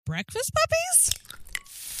breakfast puppies?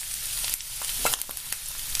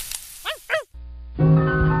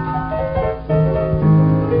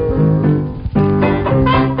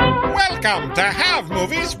 Welcome to Have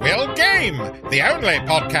Movies Will Game, the only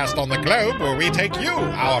podcast on the globe where we take you,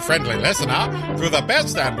 our friendly listener, through the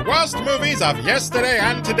best and worst movies of yesterday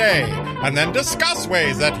and today, and then discuss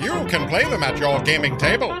ways that you can play them at your gaming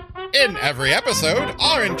table. In every episode,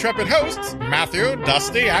 our intrepid hosts, Matthew,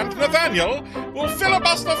 Dusty, and Nathaniel, will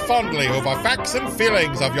filibuster fondly over facts and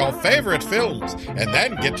feelings of your favorite films, and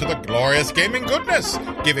then get to the glorious gaming goodness,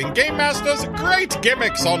 giving game masters great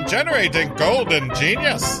gimmicks on generating golden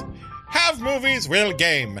genius. Have Movies Will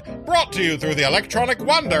Game, brought to you through the electronic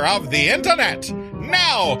wonder of the internet.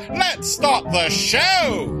 Now, let's start the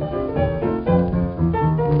show!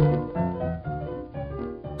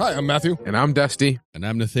 Hi, I'm Matthew. And I'm Dusty. And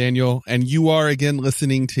I'm Nathaniel. And you are again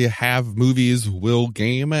listening to Have Movies Will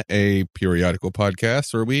Game, a periodical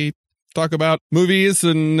podcast where we talk about movies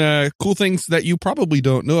and cool things that you probably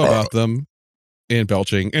don't know about them in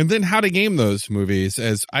belching, and then how to game those movies,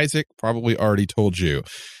 as Isaac probably already told you.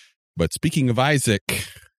 But speaking of Isaac,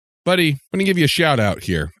 buddy, I'm going to give you a shout out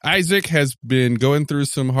here. Isaac has been going through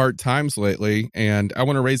some hard times lately, and I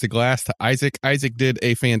want to raise a glass to Isaac. Isaac did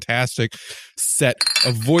a fantastic set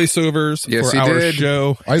of voiceovers for our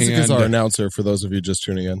show. Isaac is our announcer for those of you just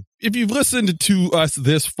tuning in. If you've listened to us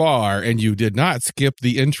this far and you did not skip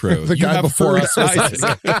the intro, the guy before us was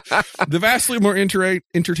Isaac, the vastly more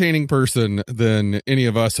entertaining person than any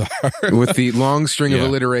of us are. With the long string of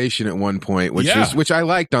alliteration at one point, which I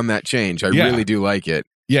liked on that change. I really do like it.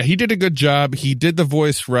 Yeah, he did a good job. He did the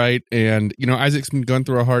voice right. And, you know, Isaac's been going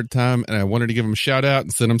through a hard time, and I wanted to give him a shout out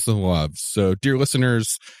and send him some love. So, dear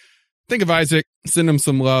listeners, think of Isaac, send him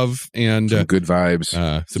some love and some good vibes.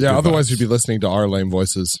 Otherwise you'd be listening to our lame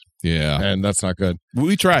voices. Yeah. And that's not good.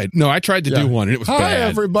 We tried. No, I tried to do one, and it was bad. Hi,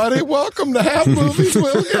 everybody. Welcome to Half Movies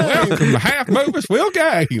Will Game. Welcome to Half Movies Will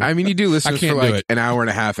Game. I mean, you do listen for like an hour and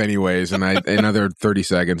a half anyways, and another 30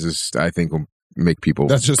 seconds is, I think, will make people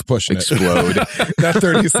that's just pushing explode. That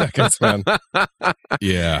 30 seconds, man.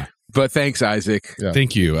 Yeah. But thanks, Isaac. Yeah.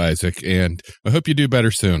 Thank you, Isaac. And I hope you do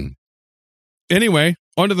better soon. Anyway,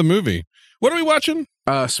 on to the movie. What are we watching?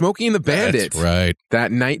 Smokey and the Bandit. That's right.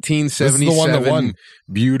 That 1977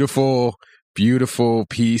 beautiful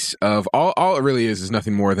piece of all it really is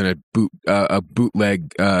nothing more than a bootleg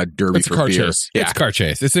derby it's for car beer. chase. Yeah. It's car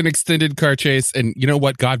chase. It's an extended car chase, and you know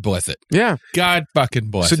what? God bless it. Yeah. God fucking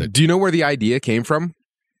bless it. Do you know where the idea came from?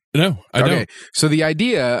 No, I don't. So the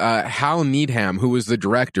idea, Hal Needham, who was the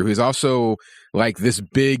director, who's also like this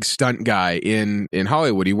big stunt guy in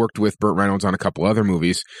Hollywood. He worked with Burt Reynolds on a couple other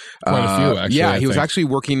movies. Quite a few, actually. Yeah, he was actually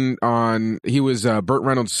working on, he was Burt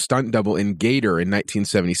Reynolds' stunt double in Gator in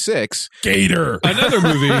 1976. Gator! Another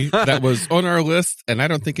movie that was on our list, and I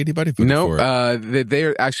don't think anybody voted for it.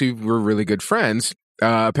 They actually were really good friends.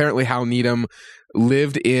 Apparently Hal Needham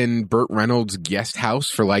lived in Burt Reynolds' guest house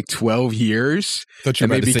for like 12 years. Thought you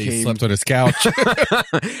were about to say he slept on his couch.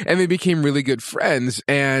 And they became really good friends.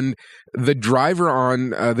 And the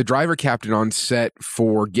driver captain on set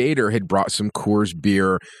for Gator had brought some Coors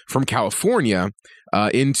beer from California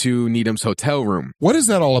into Needham's hotel room. What is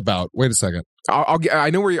that all about? Wait a second. I think I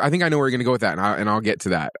know where you're going to go with that, and I'll get to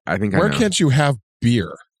that. Where can't you have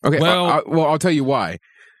beer? Okay, I'll tell you why.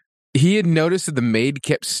 He had noticed that the maid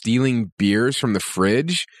kept stealing beers from the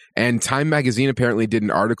fridge, and Time Magazine apparently did an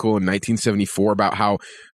article in 1974 about how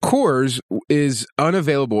Coors is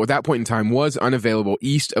unavailable, at that point in time, was unavailable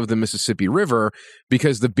east of the Mississippi River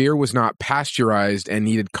because the beer was not pasteurized and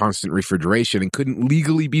needed constant refrigeration and couldn't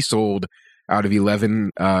legally be sold out of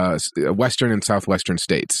 11 western and southwestern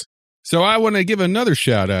states. So I want to give another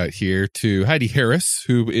shout out here to Heidi Harris,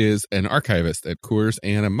 who is an archivist at Coors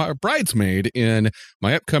and a bridesmaid in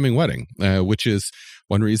my upcoming wedding, which is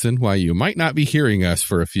one reason why you might not be hearing us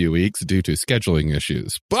for a few weeks due to scheduling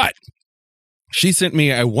issues. But she sent me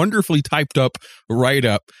a wonderfully typed up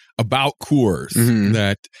write-up about Coors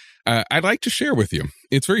that I'd like to share with you.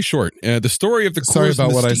 It's very short. The story of the Coors Sorry about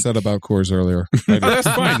mystique. what I said about Coors earlier. That's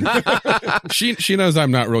fine. She knows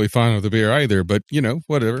I'm not really fond of the beer either, but, you know,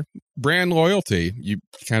 whatever. Brand loyalty. You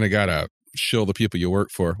kind of got to shill the people you work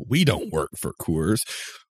for. We don't work for Coors,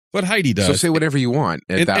 but Heidi does. So say whatever you want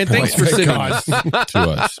at that point. Thanks for sending this to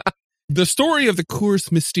us. The story of the Coors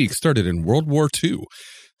mystique started in World War II.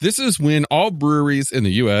 This is when all breweries in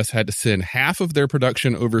the U.S. had to send half of their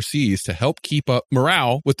production overseas to help keep up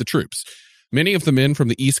morale with the troops. Many of the men from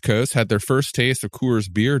the East Coast had their first taste of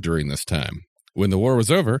Coors beer during this time. When the war was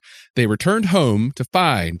over, they returned home to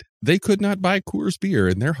find they could not buy Coors beer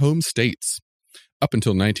in their home states. Up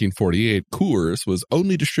until 1948, Coors was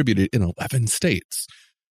only distributed in 11 states.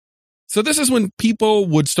 So this is when people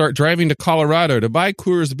would start driving to Colorado to buy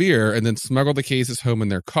Coors beer and then smuggle the cases home in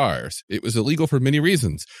their cars. It was illegal for many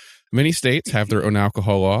reasons. Many states have their own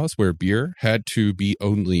alcohol laws where beer had to be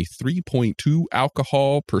only 3.2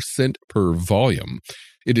 alcohol percent per volume.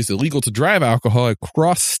 It is illegal to drive alcohol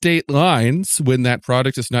across state lines when that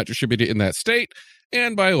product is not distributed in that state.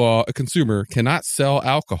 And by law, a consumer cannot sell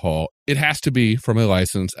alcohol. It has to be from a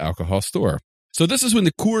licensed alcohol store. So this is when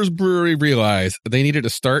the Coors Brewery realized they needed to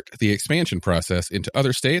start the expansion process into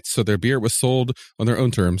other states so their beer was sold on their own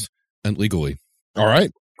terms and legally. All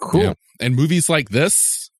right. Cool. Yeah. And movies like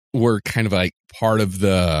this were kind of like part of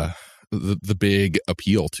the big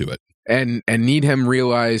appeal to it. And Needham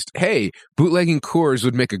realized, hey, bootlegging Coors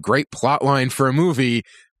would make a great plot line for a movie.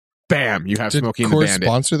 Bam, you have Did Smokey and the Coors Bandit.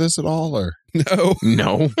 sponsor this at all, or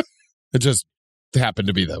No. it just happened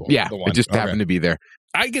to be that one? Yeah, the one. it just Okay. happened to be there.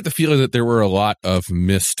 I get the feeling that there were a lot of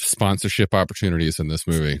missed sponsorship opportunities in this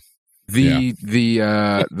movie. The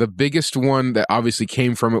biggest one that obviously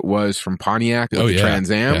came from it was from Pontiac with the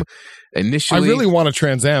Trans Am. Yeah. I Initially, really want a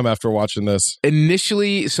Trans Am after watching this.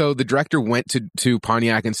 so the director went to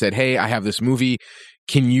Pontiac and said, hey, I have this movie.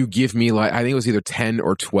 Can you give me I think it was either 10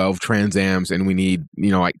 or 12 Trans Ams, and we need,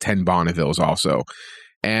 10 Bonnevilles also.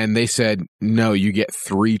 And they said, no, you get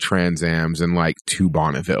 3 Trans Ams and 2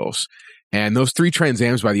 Bonnevilles. And those 3 Trans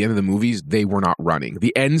Ams by the end of the movies, they were not running.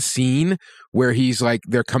 The end scene where he's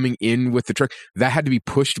they're coming in with the truck, that had to be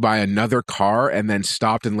pushed by another car and then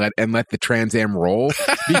stopped and let the Trans Am roll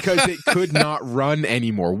because it could not run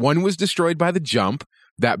anymore. One was destroyed by the jump,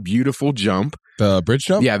 that beautiful jump. The bridge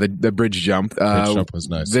jump? Yeah, the bridge jump. Bridge jump was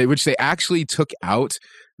nice. Which they actually took out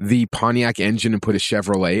the Pontiac engine and put a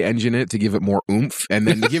Chevrolet engine in it to give it more oomph. And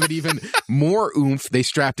then to give it even more oomph, they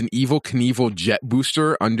strapped an Evel Knievel jet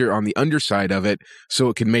booster on the underside of it so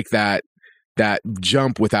it could make that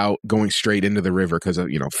jump without going straight into the river because of,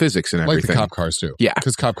 physics and everything. Like the cop cars do. Yeah.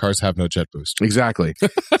 Because cop cars have no jet boost. Exactly.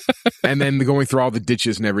 And then going through all the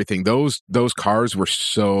ditches and everything. Those cars were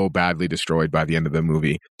so badly destroyed by the end of the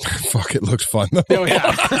movie. Fuck, it looked fun though. Oh,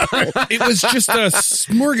 yeah. It was just a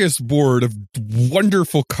smorgasbord of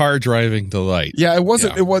wonderful car driving delight. Yeah, it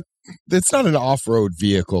wasn't. Yeah. It's not an off-road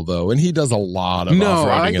vehicle though, and he does a lot of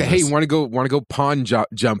off-roading. I like in that. Hey, this. want to go pond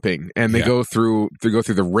jumping, and they go through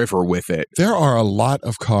the river with it. There are a lot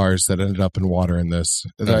of cars that ended up in water in this.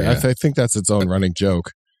 I think that's its own running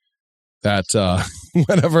joke. That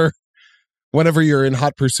whenever you're in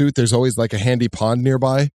hot pursuit, there's always a handy pond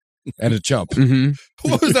nearby and a jump. Mm-hmm.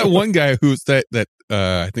 What was that one guy who's that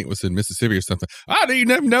I think it was in Mississippi or something? I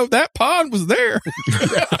didn't even know that pond was there.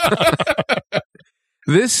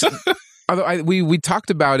 This, although we talked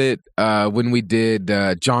about it when we did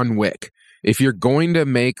John Wick. If you're going to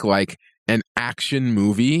make an action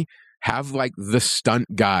movie, have the stunt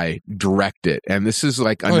guy direct it. And this is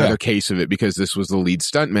another case of it because this was the lead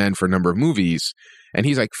stunt man for a number of movies. And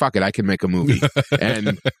he's like, fuck it, I can make a movie.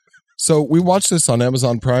 And so we watched this on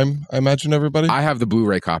Amazon Prime, I imagine, everybody? I have the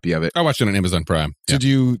Blu-ray copy of it. I watched it on Amazon Prime. Did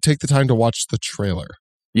you take the time to watch the trailer?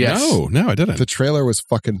 Yes. No, I didn't. The trailer was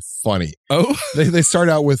fucking funny. Oh? They start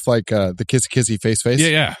out with the kissy face.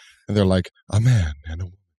 Yeah. And they're like, a man and a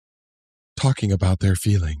woman talking about their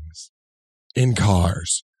feelings in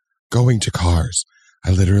cars, going to cars.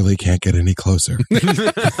 I literally can't get any closer.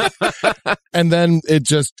 And then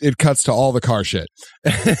it cuts to all the car shit.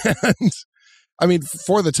 And I mean,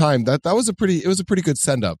 for the time that was a pretty good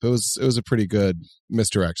send up. It was a pretty good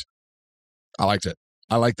misdirect. I liked it.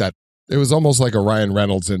 I like that. It was almost like a Ryan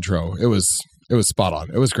Reynolds intro. It was spot on.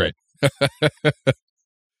 It was great. And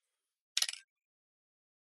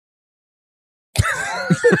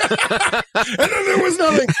then there was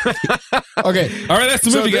nothing. Okay. All right, that's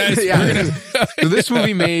the movie, guys. So this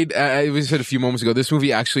movie made, we said a few moments ago, this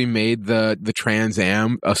movie actually made the Trans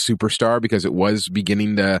Am a superstar because it was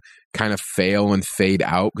beginning to kind of fail and fade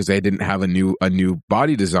out because they didn't have a new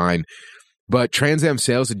body design. But Trans Am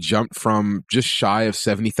sales had jumped from just shy of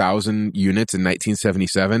 70,000 units in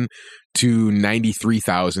 1977 to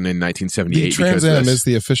 93,000 in 1978. The Trans Am is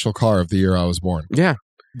the official car of the year I was born. Yeah.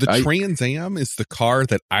 The Trans Am is the car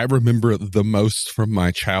that I remember the most from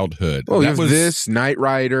my childhood. Oh, that was this Knight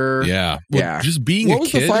Rider. Yeah. Well, yeah. Just being what a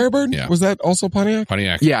was kid. The Firebird? Yeah. Was that also Pontiac?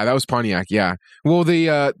 Pontiac. Yeah, that was Pontiac. Yeah. Well,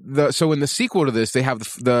 so in the sequel to this, they have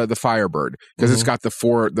the Firebird because it's got the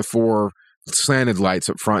four slanted lights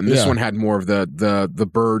up front, and this one had more of the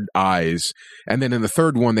bird eyes. And then in the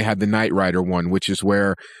third one, they had the Knight Rider one, which is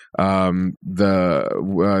where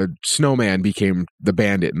the snowman became the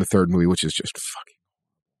bandit in the third movie, which is just fucking.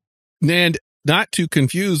 And not to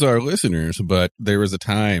confuse our listeners, but there was a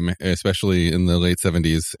time, especially in the late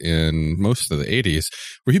 70s and most of the 80s,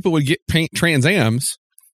 where people would get paint Trans Ams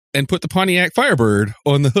and put the Pontiac Firebird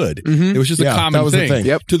on the hood. Mhm. It was just a Yeah, common that was a thing. thing.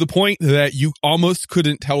 Yep. To the point that you almost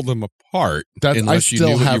couldn't tell them apart. I unless you still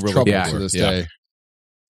knew what have you were trouble looking to for. this Yeah. day.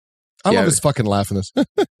 I Yeah. love his fucking laugh in this.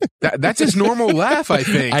 That's his normal laugh, I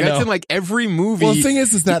think. I That's know. in like every movie. Well, the thing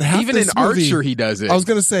is that half even in this movie, Archer, he does it. I was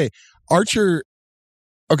going to say, Archer,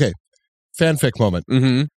 okay, fanfic moment.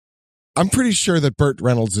 Mm-hmm. I'm pretty sure that Burt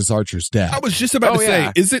Reynolds is Archer's dad. I was just about Oh, to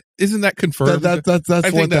yeah. say, isn't that confirmed? That's I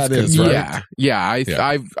think what that's that is, confirmed. right?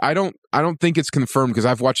 Yeah. I don't think it's confirmed because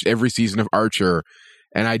I've watched every season of Archer,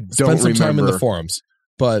 and I don't Spend some remember. time in the forums.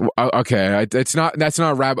 But Okay, that's not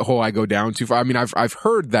a rabbit hole I go down too far. I mean, I've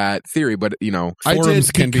heard that theory, but I Forums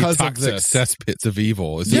did can be because of toxic this. cesspits of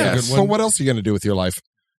evil. Is that a Yes. good So one? what else are you going to do with your life?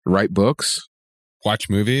 write books. Watch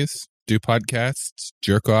movies, do podcasts,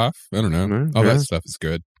 jerk off. I don't know. Mhm, All yeah. that stuff is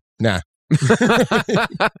good. Nah.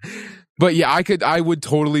 But yeah, I would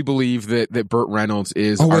totally believe that Burt Reynolds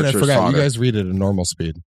is Oh wait, Archer's I forgot. father. You guys read it at normal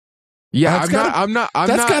speed. Yeah, That's I'm not.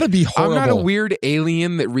 That's got to be I'm horrible. not a weird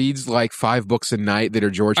alien that reads like 5 books a night that are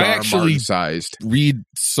George I R. R. actually- Martin sized. Read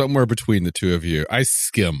somewhere between the two of you. I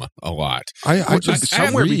skim a lot. I just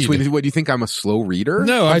Somewhere read. between. What do you think? I'm a slow reader?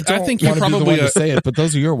 No, I I don't think you're want to be the probably one to say it, but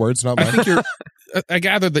those are your words, not I mine. think you're. I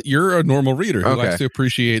gather that you're a normal reader who Okay. likes to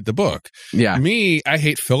appreciate the book. Yeah. Me, I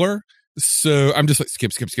hate filler. So I'm just like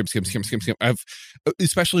skip.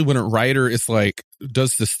 Especially when a writer is like,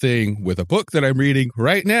 does this thing with a book that I'm reading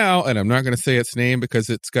right now. And I'm not going to say its name because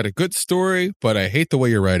it's got a good story, but I hate the way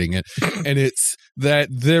you're writing it. And it's that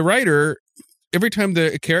the writer, every time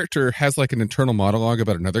the character has like an internal monologue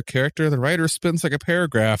about another character, the writer spends like a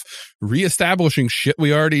paragraph reestablishing shit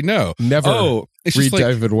we already know. Never Oh, it's read just like,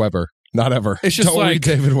 David Weber. Not ever. It's just Don't like, read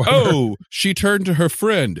David Weber. oh, she turned to her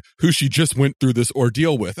friend who she just went through this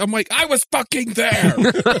ordeal with. I'm like, I was fucking there.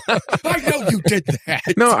 I know you did that.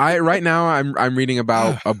 No, right now I'm reading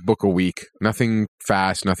about a book a week. Nothing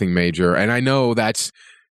fast, nothing major, and I know that's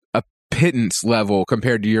a pittance level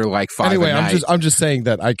compared to your like 5 Anyway, a night. I'm just saying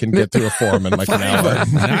that I can get through a forum in like an hour.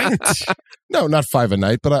 Night? No, not 5 a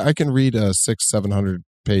night, but I can read a 600-700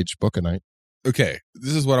 page book a night. Okay,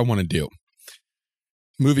 this is what I want to do.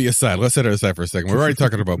 Movie aside, let's set it aside for a second. We're already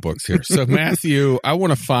talking about books here. So, Matthew, I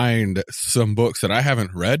want to find some books that I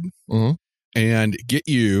haven't read Mhm. and get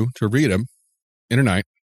you to read them in a night.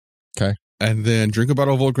 Okay. And then drink a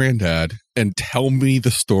bottle of Old Granddad and tell me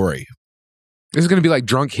the story. This is going to be like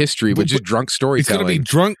drunk history, but just drunk It's going to storytelling. be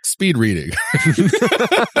drunk speed reading.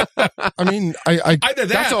 I mean, I Either that,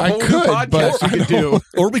 That's a I whole new could, podcast but you I could do. don't-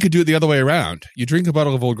 or we could do it the other way around. You drink a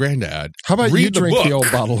bottle of Old Granddad. how about read you drink the book.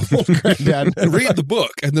 old bottle of Old Granddad? Read the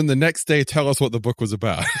book, and then the next day tell us what the book was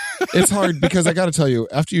about. It's hard because I got to tell you,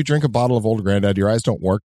 after you drink a bottle of Old Granddad, your eyes don't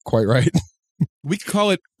work quite right. We could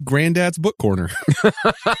call it Granddad's Book Corner.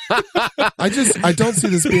 I don't see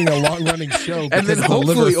this being a long running show. And then because of the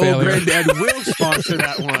liver hopefully Old failure. Granddad will sponsor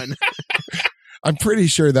that one. I'm pretty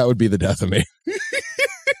sure that would be the death of me.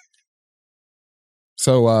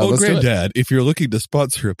 So Old let's do it. Granddad, if you're looking to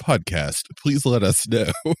sponsor a podcast, please let us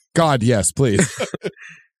know. God, yes, please.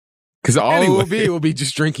 Because all Anyway. it will be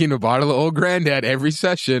just drinking a bottle of Old Granddad every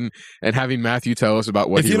session and having Matthew tell us about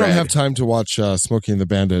what If he you don't read. have time to watch Smokey and the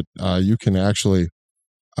Bandit, you can actually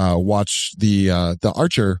watch the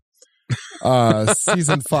Archer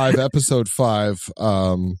season 5, episode 5,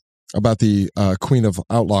 about the Queen of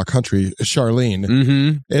Outlaw Country, Charlene.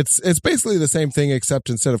 Mm-hmm. It's basically the same thing, except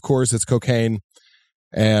instead of course it's cocaine,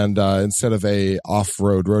 and instead of a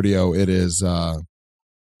off-road rodeo, it's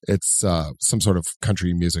some sort of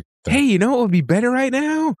country music thing. Hey, you know what would be better right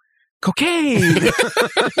now? Cocaine.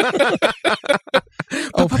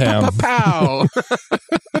 Oh, Pam. Pow.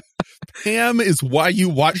 Pam is why you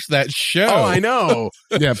watch that show. Oh, I know.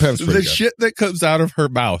 Yeah, Pam's pretty The good. shit that comes out of her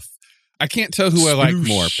mouth. I can't tell who I like Sploosh.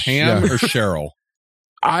 more, Pam Yeah. or Cheryl.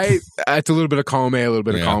 It's a little bit of column A, a little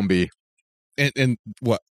bit of Yeah. column B. And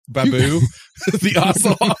what? Babu? The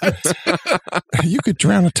ocelot? You could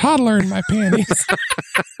drown a toddler in my panties.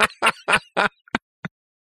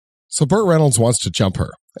 So Burt Reynolds wants to jump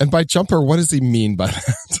her. And by jump her, what does he mean by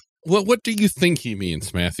that? Well, what do you think he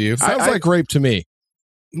means, Matthew? Sounds like rape to me.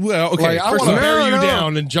 Well, okay. Like, I first want to of all, bear you no.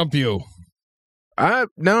 down and jump you.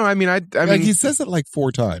 No, I mean, I Like mean, he says it like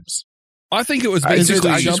 4 times. I think it was I basically.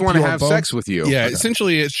 basically just jump want to your have bones? sex with you. yeah, Okay.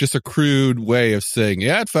 essentially, it's just a crude way of saying,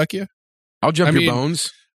 yeah, I'd fuck you. I'll jump I your mean, bones.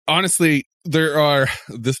 Honestly,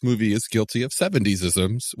 this movie is guilty of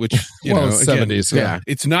 70s-isms, which, you Well, know, it's again, 70s. Yeah.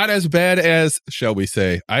 it's not as bad as, shall we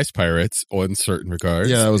say, Ice Pirates in certain regards.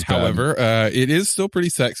 Yeah, that was bad. However, it is still pretty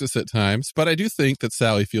sexist at times, but I do think that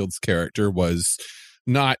Sally Field's character was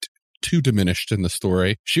not too diminished in the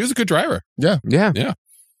story. She was a good driver. Yeah.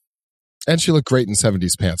 And she looked great in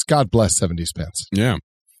 70s pants. God bless 70s pants. Yeah.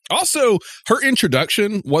 Also, her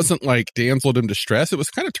introduction wasn't like damsel in distress. It was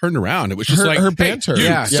kind of turned around. It was just her banter. Hey,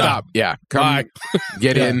 Yeah, stop. Yeah, come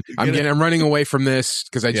get in. I'm running away from this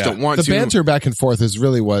because I just don't want to. The banter back and forth is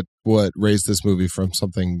really what raised this movie from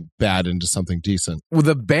something bad into something decent. Well,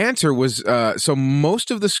 the banter was so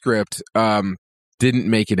most of the script didn't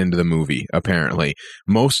make it into the movie. Apparently,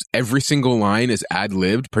 every single line is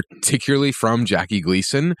ad-libbed, particularly from Jackie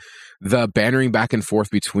Gleason. The bantering back and forth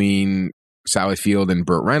between Sally Field and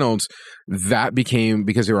Burt Reynolds, that became,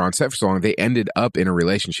 because they were on set for so long, they ended up in a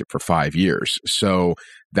relationship for 5 years. So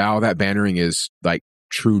now that bantering is like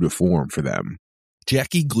true to form for them.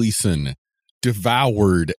 Jackie Gleason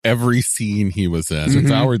devoured every scene he was in. Mm-hmm.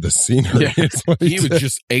 Devoured the scenery. Yeah. He would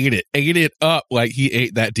just ate it up like he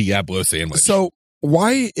ate that Diablo sandwich. So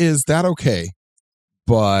why is that okay?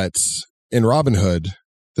 But in Robin Hood,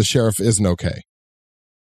 the sheriff isn't okay.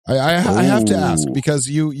 I have to ask, because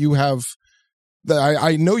you have...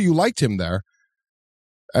 I know you liked him there,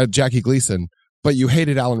 Jackie Gleason, but you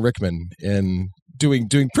hated Alan Rickman in doing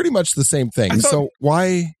pretty much the same thing. So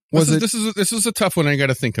why was it? This is a tough one. I got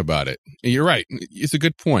to think about it. You're right. It's a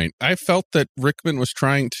good point. I felt that Rickman was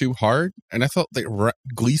trying too hard, and I felt that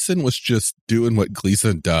Gleason was just doing what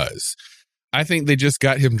Gleason does. I think they just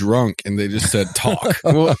got him drunk and they just said, talk.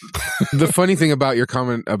 Well, the funny thing about your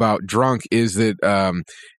comment about drunk is that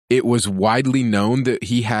it was widely known that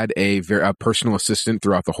he had a personal assistant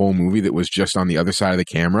throughout the whole movie that was just on the other side of the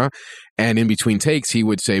camera. And in between takes, he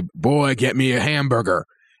would say, boy, get me a hamburger.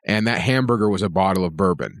 And that hamburger was a bottle of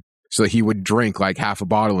bourbon. So he would drink like half a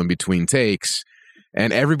bottle in between takes.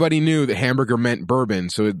 And everybody knew that hamburger meant bourbon.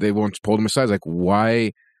 So they once pulled him aside, like,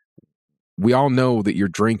 why? We all know that you're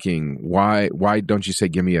drinking. Why don't you say,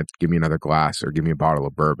 give me another glass or give me a bottle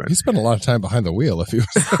of bourbon? He spent a lot of time behind the wheel if he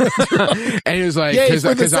was. And he was like,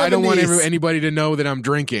 because I don't want anybody to know that I'm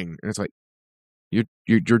drinking. And it's like, you're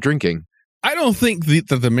drinking. I don't think that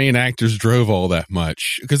the main actors drove all that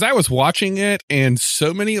much, because I was watching it and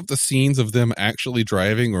so many of the scenes of them actually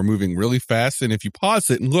driving or moving really fast. And if you pause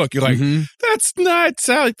it and look, you're like, that's not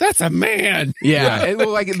Sally. That's a man. Yeah. And, well,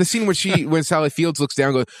 like the scene when Sally Fields looks down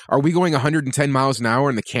and goes, are we going 110 miles an hour?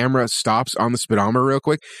 And the camera stops on the speedometer real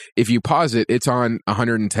quick. If you pause it, it's on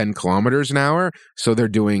 110 kilometers an hour. So they're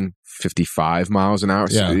doing 55 miles an hour,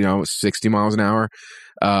 60 miles an hour.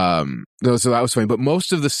 So that was funny. But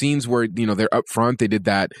most of the scenes where, they're up front, they did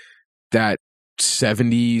that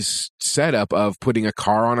 70s setup of putting a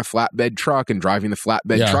car on a flatbed truck and driving the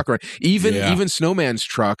flatbed truck around. Even Snowman's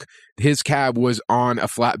truck, his cab was on a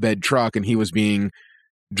flatbed truck and he was being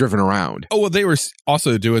driven around. Oh, well, they were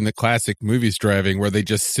also doing the classic movies driving where they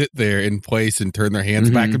just sit there in place and turn their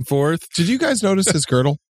hands back and forth. Did you guys notice his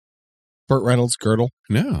girdle? Burt Reynolds' girdle?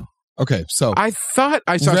 No. Okay, so I thought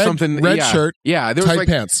I saw something. Red shirt, there was tight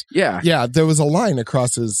pants. Yeah. There was a line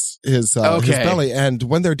across his belly, and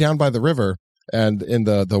when they're down by the river, and in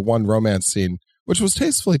the one romance scene, which was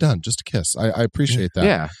tastefully done, just a kiss. I appreciate that.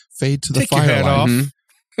 Yeah, fade to the Take your hat firelight.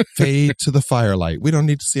 Off. Fade to the firelight. We don't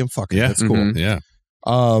need to see him fucking. Yeah, that's cool. Yeah.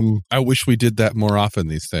 I wish we did that more often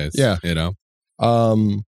these days. Yeah,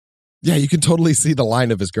 yeah, you can totally see the line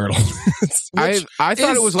of his girdle. I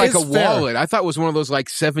thought it was like a wallet. I thought it was one of those like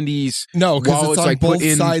 70s No, because it's on like both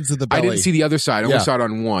sides of the belly. I didn't see the other side. I only saw it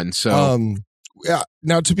on one. So yeah.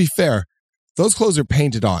 Now, to be fair, those clothes are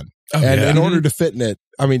painted on. In order to fit in it,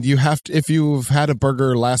 I mean, you have to, if you've had a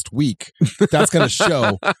burger last week, that's going to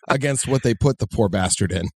show against what they put the poor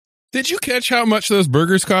bastard in. Did you catch how much those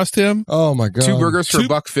burgers cost him? Oh my God. 2 burgers for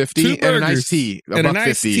 $1.50 and an iced tea. And an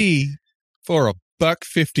iced tea for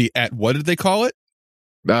 $1.50 at, what did they call it?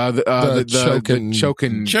 The choke and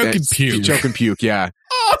puke. Choke and puke, yeah.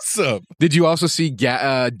 Awesome. Did you also see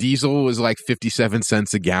diesel was like 57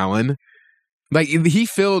 cents a gallon? Like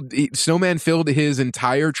Snowman filled his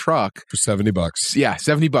entire truck for $70. Yeah,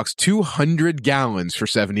 $70. 200 gallons for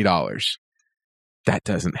 $70. That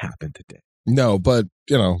doesn't happen today. No, but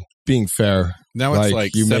being fair, now it's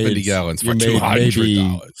like 70 gallons for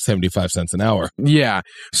 $200. 75 cents an hour. Yeah.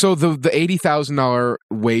 So the $80,000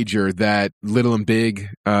 wager that Little and Big,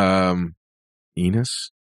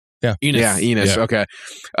 Enos. Yeah, Enos. Yeah. Okay,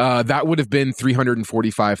 that would have been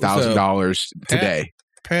 $345,000 today.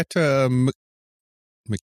 Pat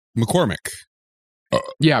McCormick.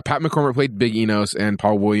 Yeah, Pat McCormick played Big Enos and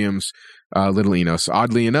Paul Williams, Little Enos.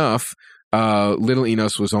 Oddly enough, Little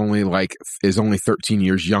Enos is only 13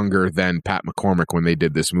 years younger than Pat McCormick when they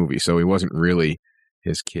did this movie, so he wasn't really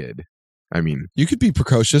his kid. I mean, you could be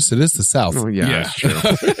precocious. It is the South. Oh, yeah. That's true.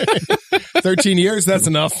 13 years, that's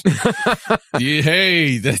enough.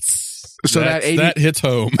 Hey, that hits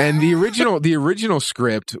home. And the original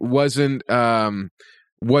script wasn't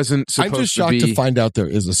wasn't supposed I'm just shocked to find out there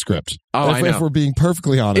is a script. Oh, if we're being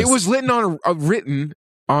perfectly honest. It was written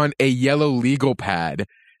on a yellow legal pad.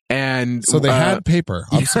 And so they had paper.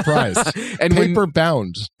 I'm surprised. And paper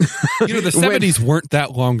bound. The 70s weren't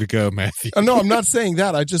that long ago, Matthew. No, I'm not saying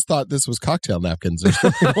that. I just thought this was cocktail napkins or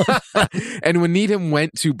something. And when Needham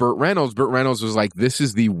went to Burt Reynolds was like, "This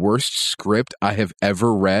is the worst script I have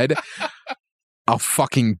ever read. I'll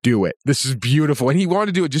fucking do it. This is beautiful." And he wanted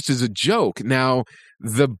to do it just as a joke. Now,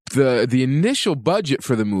 the initial budget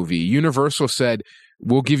for the movie, Universal said,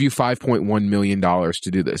 "We'll give you $5.1 million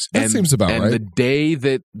to do this." That seems about right. And the day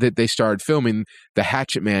that they started filming, the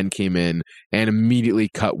Hatchet Man came in and immediately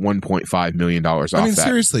cut $1.5 million off that.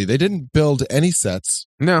 Seriously, they didn't build any sets.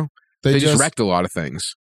 No. They just wrecked a lot of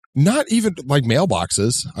things. Not even like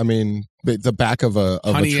mailboxes. I mean, the back of a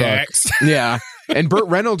truck. Yeah. And Burt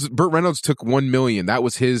Reynolds took $1 million. That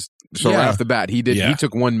was his. So right off the bat, he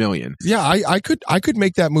took $1 million. Yeah, I could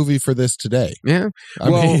make that movie for this today. Yeah.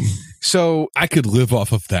 So I could live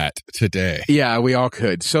off of that today. Yeah, we all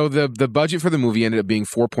could. So the budget for the movie ended up being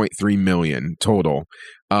 $4.3 million total,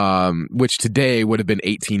 which today would have been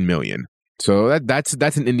 $18 million. So that's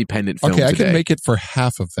an independent film. Okay, I today. can make it for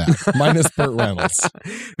half of that, minus Burt Reynolds.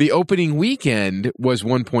 The opening weekend was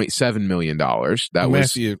 $1.7 million.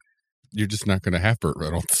 Matthew, you're just not going to have Burt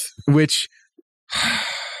Reynolds. Which,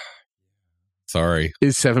 sorry,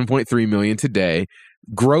 is $7.3 million today.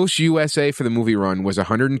 Gross USA for the movie run was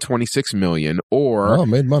 $126 million, or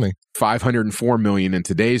made money. $504 million in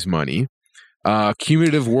today's money.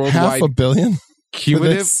 Cumulative worldwide $500 million.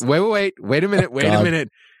 Cumulative. Wait a minute.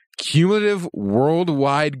 Cumulative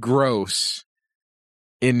worldwide gross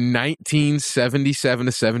in 1977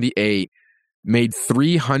 to 78 made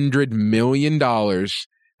 $300 million,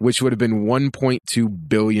 which would have been $1.2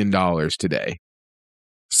 billion today.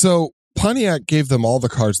 So Pontiac gave them all the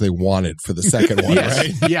cars they wanted for the second one,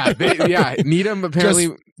 right? Yeah. Needham apparently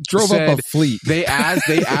drove up a fleet. They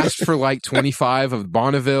asked for like 25 of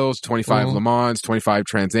Bonnevilles, 25 Le Mans, 25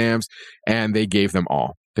 Trans Ams, and they gave them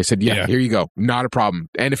all. They said, yeah, here you go. Not a problem.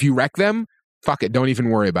 And if you wreck them, fuck it. Don't even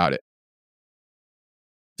worry about it.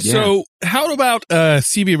 Yeah. So how about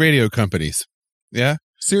CB radio companies? Yeah?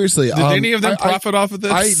 Seriously. Did any of them profit off of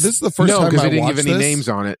this? This is the first time I watched this. No, because they didn't give any names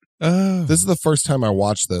on it. Oh. This is the first time I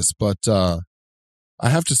watched this, but I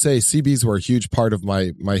have to say CBs were a huge part of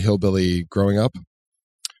my hillbilly growing up.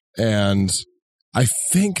 And I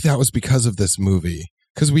think that was because of this movie.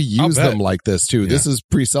 Because we use them like this, too. Yeah. This is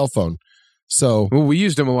pre-cell phone. So we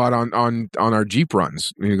used them a lot on our Jeep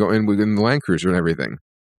runs. You go in the Land Cruiser and everything.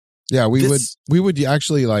 Yeah, we would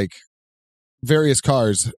actually like various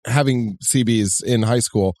cars having CBs in high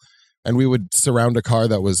school, and we would surround a car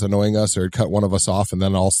that was annoying us or cut one of us off and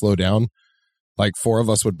then all slow down. Like 4 of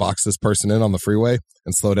us would box this person in on the freeway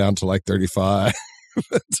and slow down to like 35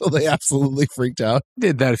 until they absolutely freaked out.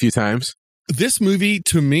 Did that a few times. This movie,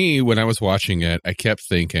 to me, when I was watching it, I kept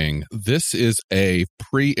thinking, this is a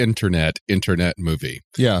pre-internet movie.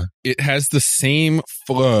 Yeah. It has the same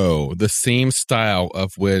flow, the same style of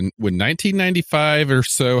when 1995 or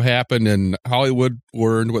so happened and Hollywood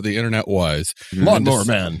learned what the internet was. Lawnmower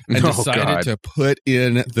Man. And decided to put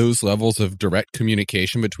in those levels of direct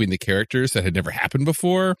communication between the characters that had never happened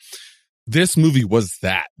before. This movie was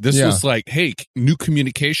that. This was like, hey, new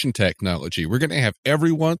communication technology. We're going to have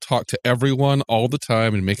everyone talk to everyone all the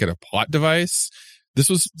time and make it a plot device.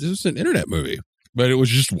 This was an internet movie, but it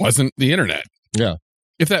wasn't the internet. Yeah.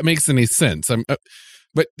 If that makes any sense.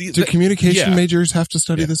 Do communication majors have to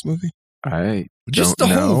study this movie? I just don't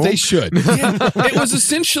know. They should. It was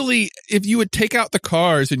essentially, if you would take out the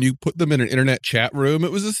cars and you put them in an internet chat room,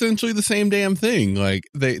 it was essentially the same damn thing. Like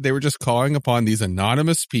they were just calling upon these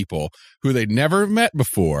anonymous people who they'd never met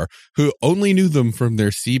before, who only knew them from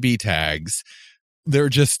their CB tags. They're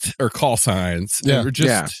just, or call signs. Yeah. They're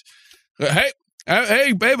just,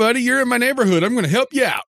 hey, buddy, you're in my neighborhood. I'm going to help you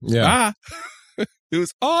out. Yeah. It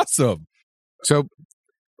was awesome. So,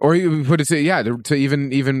 or you put it to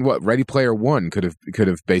even what Ready Player One could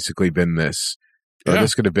have basically been this, or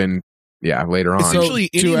this could have been later on. So,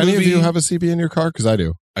 do any of you have a CB in your car? Because I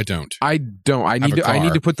do. I don't. I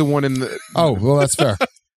need to put the one in the. Oh well, that's fair.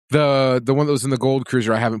 The one that was in the gold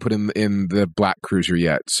cruiser, I haven't put in the black cruiser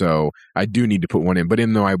yet, so I do need to put one in. But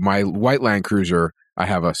in my white Land Cruiser, I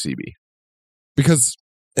have a CB. Because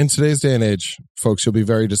in today's day and age, folks, you'll be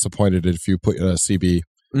very disappointed if you put a CB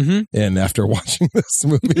in after watching this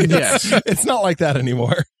movie. Yes. It's not like that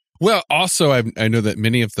anymore. Well, also, I know that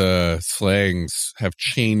many of the slangs have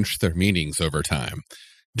changed their meanings over time.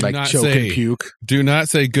 Do not choke and puke. Do not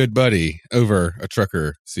say good buddy over a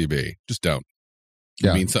trucker CB. Just don't.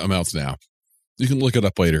 It means something else now. You can look it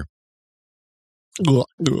up later.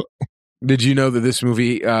 Did you know that this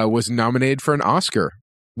movie was nominated for an Oscar?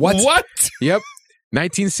 What? Yep.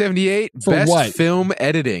 1978, For Best what? Film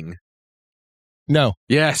Editing. No.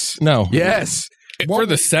 Yes. No. Yes. For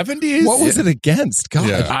the 70s? What was it against? God.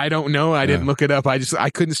 Yeah. I don't know. I didn't look it up. I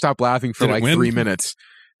couldn't stop laughing for Did it like win? 3 minutes.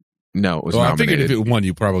 No, it was Well, I nominated. figured if it won,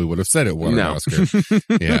 you probably would have said it won an Oscar.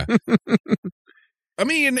 Yeah. I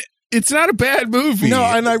mean, it's not a bad movie. No,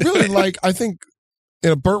 and I really I think,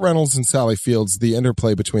 Burt Reynolds and Sally Fields, the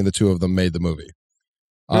interplay between the two of them made the movie.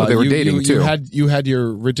 No, they were dating, too. You had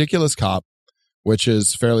your ridiculous cop, which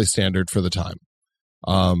is fairly standard for the time.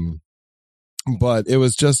 But it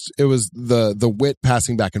was the wit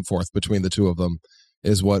passing back and forth between the two of them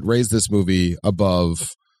is what raised this movie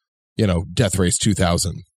above, Death Race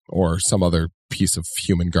 2000 or some other piece of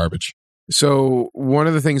human garbage. So one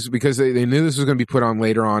of the things, because they knew this was going to be put on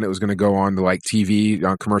later on, it was going to go on to like TV,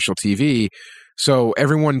 on commercial TV. So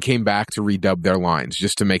everyone came back to redub their lines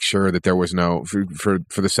just to make sure that there was no, for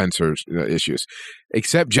the censors issues,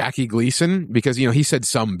 except Jackie Gleason, because, he said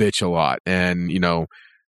some bitch a lot and,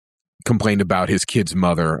 complained about his kid's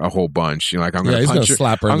mother a whole bunch. Like, I'm going to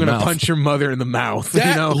slap her in the mouth. punch your mother in the mouth.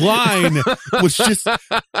 That line was just,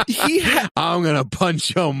 I'm going to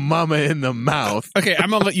punch your mama in the mouth. Okay, I'm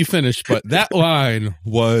going to let you finish, but that line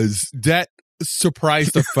that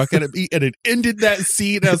surprised the fuck out of me, and it ended that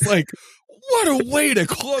scene. I was like, what a way to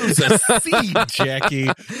close a scene, Jackie.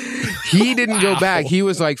 He didn't go back. He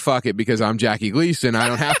was like, fuck it, because I'm Jackie Gleason. I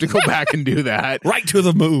don't have to go back and do that. Right to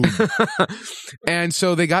the moon. And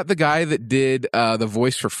so they got the guy that did the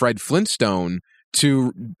voice for Fred Flintstone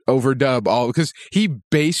to overdub all, because he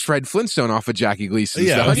based Fred Flintstone off of Jackie Gleason's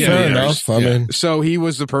The Honey fair Bears. enough. I mean, So he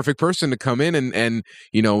was the perfect person to come in and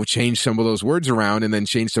change some of those words around and then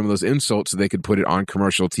change some of those insults so they could put it on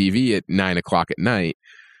commercial TV at 9 o'clock at night.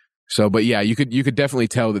 So, but yeah, you could definitely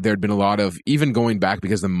tell that there'd been a lot of, even going back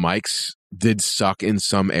because the mics did suck in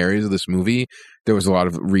some areas of this movie, there was a lot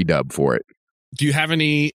of redub for it. Do you have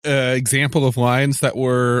any example of lines that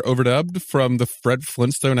were overdubbed from the Fred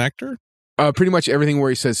Flintstone actor? Pretty much everything where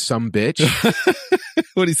he says some bitch.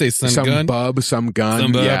 What do you say, some gun? Bub, some gun.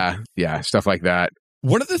 Some bub. Yeah, stuff like that.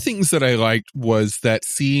 One of the things that I liked was that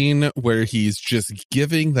scene where he's just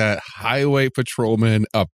giving that highway patrolman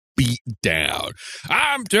a beat down.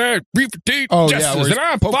 I'm dead, justice, and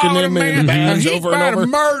I'm following a man and he's about to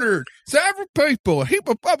murder several people. He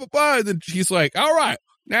blah, blah, blah, blah. And then she's like, all right,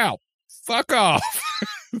 now fuck off.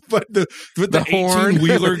 but the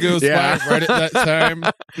 18-wheeler goes by right at that time.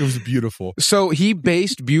 It was beautiful. So he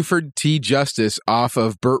based Buford T. Justice off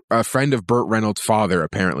of a friend of Burt Reynolds' father,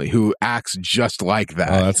 apparently, who acts just like that.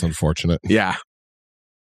 Oh, that's unfortunate. Yeah.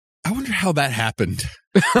 I wonder how that happened.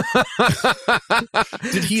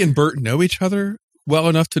 Did he and Burt know each other well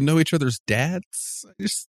enough to know each other's dads?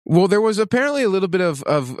 Well, there was apparently a little bit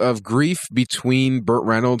of grief between Burt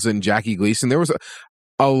Reynolds and Jackie Gleason. There was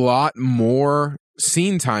a lot more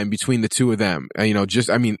scene time between the two of them,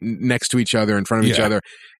 next to each other, in front of each other.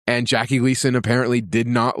 And Jackie Gleason apparently did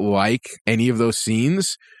not like any of those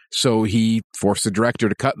scenes. So he forced the director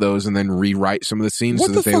to cut those and then rewrite some of the scenes.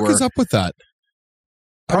 What the fuck is up with that?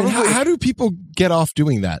 I mean, how do people get off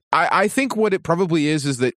doing that? I think what it probably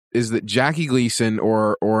is that Jackie Gleason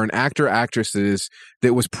or an actress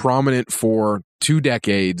that was prominent for 2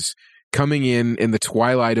 decades, coming in the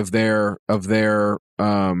twilight of their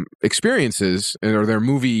experiences or their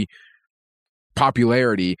movie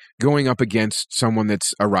popularity, going up against someone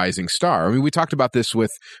that's a rising star. I mean, we talked about this with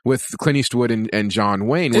Clint Eastwood and John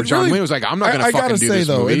Wayne, where John Wayne was like, I'm not going to fucking do this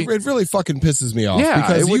movie. It really fucking pisses me off. Yeah,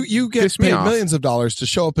 because you get paid millions of dollars to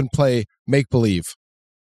show up and play make-believe.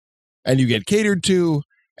 And you get catered to,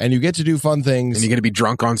 and you get to do fun things. And you get to be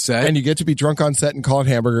drunk on set. And you get to be drunk on set and call it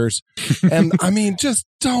hamburgers. And, I mean, just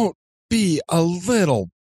don't be a little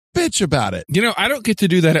bitch about it. I don't get to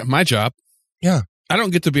do that at my job. Yeah. I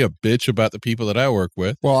don't get to be a bitch about the people that I work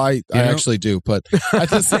with. Well, I actually do, but at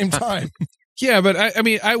the same time. Yeah, but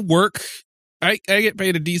I work. I get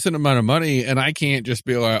paid a decent amount of money, and I can't just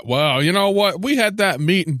be like, well, you know what? We had that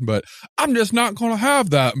meeting, but I'm just not going to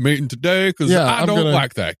have that meeting today because I don't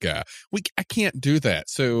like that guy. I can't do that.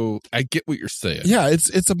 So I get what you're saying. Yeah,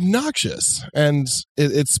 it's obnoxious, and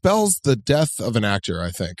it spells the death of an actor,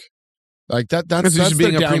 I think. Like that's just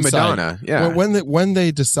being the a prima donna. Yeah. When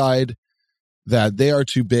they decide that they are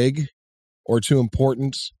too big or too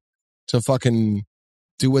important to fucking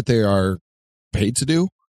do what they are paid to do,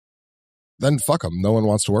 then fuck them. No one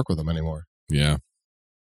wants to work with them anymore. Yeah.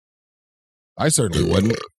 I certainly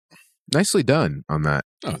wouldn't. Nicely done on that.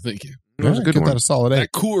 Oh, thank you. That was a good give one. that a solid 8.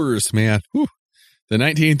 That Coors, man. Whew. The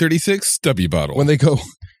 1936 stubby bottle. When they go,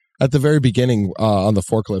 At the very beginning, on the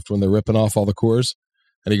forklift, when they're ripping off all the Coors,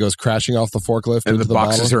 and he goes crashing off the forklift, and into the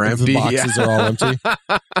boxes bottle, are empty. The boxes are all empty.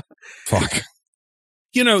 Fuck.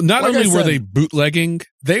 You know, not Like I only were said- they bootlegging,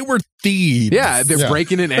 they were thieves. Yeah, they're Yeah.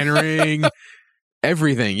 breaking and entering.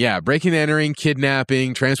 Everything. Yeah, breaking and entering,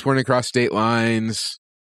 kidnapping, transporting across state lines.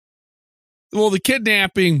 Well, the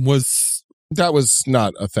kidnapping was That was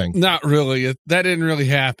not a thing. not really, that didn't really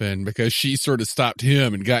happen because she sort of stopped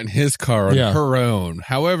him and got in his car on Yeah. her own.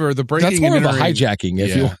 However, the breaking That's more and of a entering, hijacking, if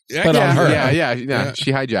Yeah. you Yeah, put yeah, on her. Yeah.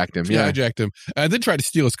 She hijacked him. She Yeah. hijacked him and then tried to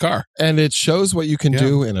steal his car. And it shows what you can Yeah.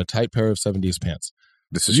 do in a tight pair of 70s pants.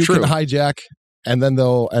 This is You true. can hijack, and then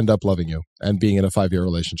they'll end up loving you and being in a 5-year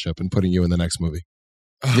relationship and putting you in the next movie.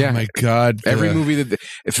 Oh Yeah. my God. Every movie that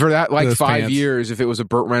for that like Those 5 pants. years, if it was a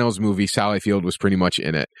Burt Reynolds movie, Sally Field was pretty much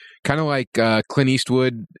in it. Kind of like Clint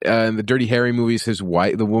Eastwood in the Dirty Harry movies. His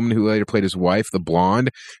wife, the woman who later played his wife, the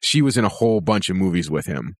blonde, she was in a whole bunch of movies with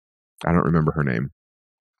him. I don't remember her name.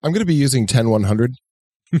 I'm going to be using 10-100.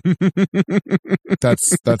 That's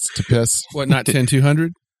to piss. What, not 10-200?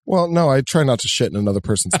 Well, no, I try not to shit in another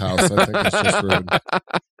person's house. I think it's just rude.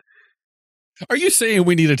 Are you saying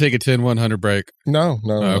we need to take a 10-100 break? No.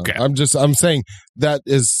 Okay. I'm saying that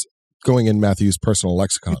is going in Matthew's personal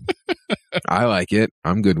lexicon. I like it.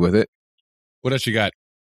 I'm good with it. What else you got?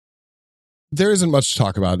 There isn't much to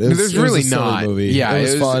talk about. There's it was really a silly not. movie. Yeah, it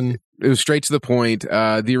was fun. It was straight to the point.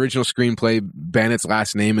 The original screenplay, Bandit's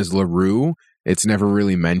last name is LaRue. It's never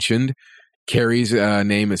really mentioned. Carrie's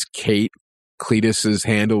name is Kate. Cletus's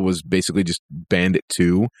handle was basically just Bandit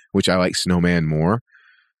 2, which I like Snowman more.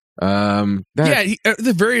 At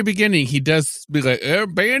the very beginning, he does be like,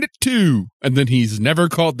 Bandit 2. And then he's never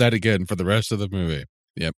called that again for the rest of the movie.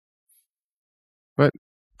 Yep.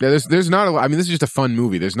 Yeah, there's not a lot. I mean, this is just a fun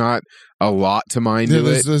movie. There's not a lot to mind to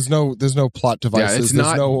it. There's no plot devices. it's There's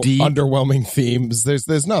not no deep. underwhelming themes.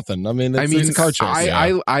 There's nothing. I mean, it's a car chase.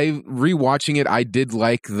 I rewatching it. I did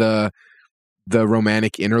like the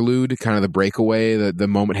romantic interlude, kind of the breakaway, the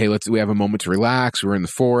moment. Hey, we have a moment to relax. We're in the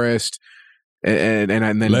forest, and then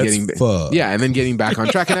getting and then getting back on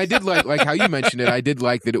track. And I did like how you mentioned it. I did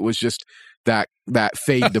like that it was just that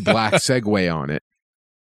fade to black segue on it.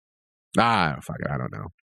 Fuck it, I don't know.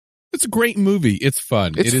 It's a great movie. It's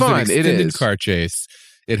fun. It's It is fun. an It extended is. car chase.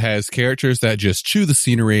 It has characters that just chew the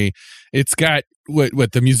scenery. It's got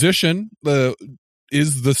what the musician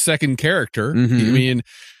is the second character. Mhm. I mean,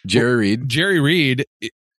 Jerry Reed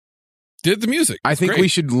did the music. I think Great. we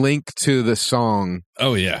should link to the song.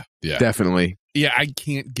 Oh yeah. Definitely. Yeah, I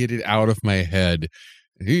can't get it out of my head.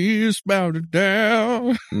 He's bowed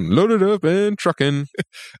down. Loaded up and trucking.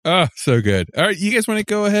 Oh, so good. All right, you guys want to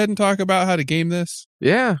go ahead and talk about how to game this?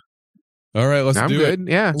 Yeah, All right, let's I'm do good.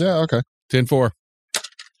 Yeah, Yeah, okay. it. 10-4.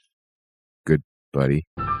 buddy.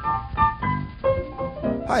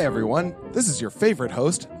 Hi, everyone. This is your favorite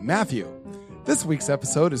host, Matthew. This week's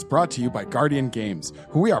episode is brought to you by Guardian Games,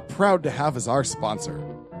 who we are proud to have as our sponsor.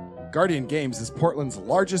 Guardian Games is Portland's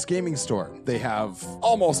largest gaming store. They have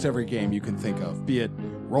almost every game you can think of, be it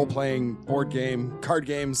role-playing, board game, card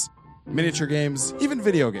games, miniature games, even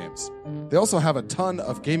video games. They also have a ton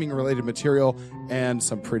of gaming-related material and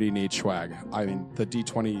some pretty neat swag. I mean, the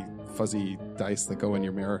D20 fuzzy dice that go in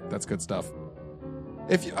your mirror, that's good stuff.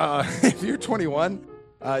 If you're 21,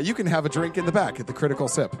 you can have a drink in the back at the Critical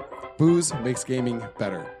Sip. Booze makes gaming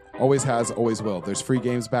better. Always has, always will. There's free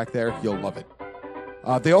games back there. You'll love it.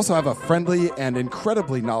 They also have a friendly and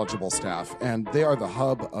incredibly knowledgeable staff, and they are the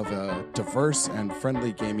hub of a diverse and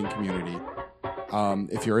friendly gaming community.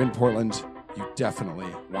 If you're in Portland, you definitely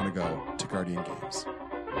want to go to Guardian Games.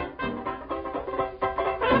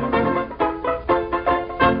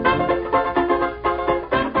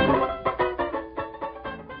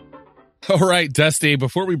 All right, Dusty,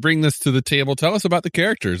 before we bring this to the table, tell us about the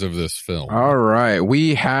characters of this film. All right,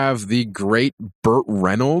 we have the great Burt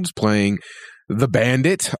Reynolds playing the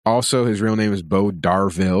Bandit. Also, his real name is Bo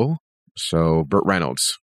Darville. So, Burt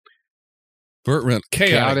Reynolds. Burt Reynolds,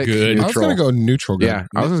 chaotic Chaotic, good. I was going to go neutral good. Yeah,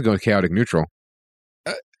 I was going to go chaotic neutral.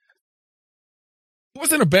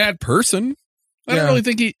 Wasn't a bad person. I don't Yeah. really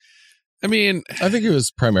think he, I mean, I think he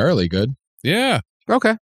was primarily good. yeah.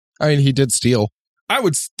 Okay. I mean, he did steal. I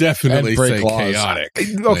would definitely And break say laws. chaotic.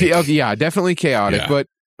 Okay, yeah, definitely chaotic, Yeah. but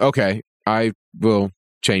okay, I will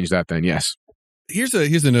change that then, yes. Here's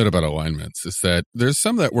a note about alignments is that there's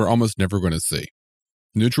some that we're almost never going to see.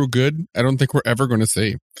 Neutral good, I don't think we're ever going to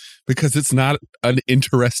see because it's not an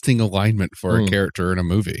interesting alignment for a character in a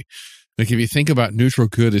movie. Like if you think about neutral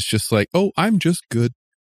good, it's just like, oh, I'm just good.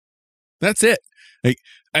 That's it. Like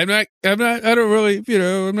I don't really,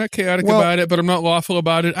 I'm not chaotic about it, but I'm not lawful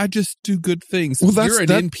about it. I just do good things. Well, You're an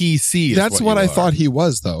NPC. That's what I thought he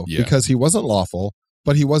was, though, Yeah. because he wasn't lawful,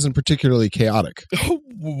 but he wasn't particularly chaotic.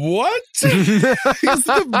 What? He's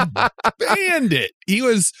the bandit. He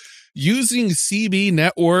was using CB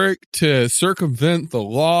network to circumvent the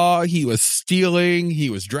law. He was stealing. He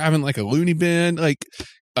was driving like a loony bin. Like,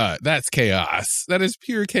 that's chaos. That is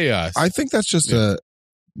pure chaos. I think that's just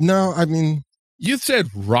no, I mean, You said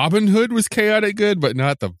Robin Hood was chaotic good, but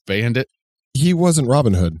not the bandit. he wasn't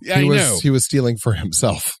Robin Hood. Yeah, I know. He was stealing for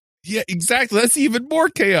himself. Yeah, exactly. That's even more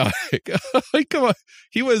chaotic. Like, come on.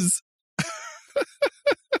 He was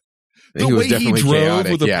the He was way he definitely drove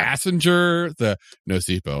chaotic, with a yeah. passenger, the no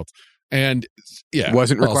seatbelt, and yeah,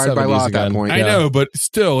 Wasn't Well, required by 70s law at that again. point. I yeah. know, but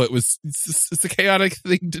still, it's a chaotic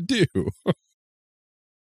thing to do.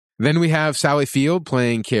 Then we have Sally Field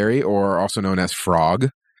playing Carrie, or also known as Frog.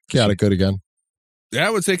 Chaotic good again. Yeah, I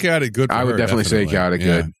would say chaotic good. For I would her, definitely say chaotic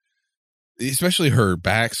good. especially her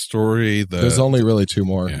backstory. There's only really two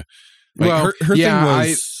more. Yeah. Like Well, her yeah, thing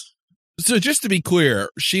was. So just to be clear,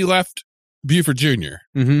 she left Buford Jr.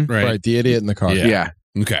 Mm-hmm. Right? Right, the idiot in the car. Yeah. Yeah.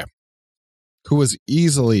 Okay. Who was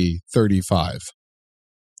easily 35.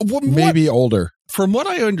 What, Maybe older. from what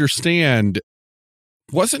I understand,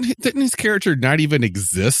 didn't his character not even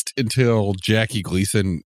exist until Jackie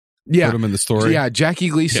Gleason Yeah. put him in the story? Yeah, Jackie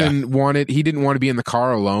Gleason he didn't want to be in the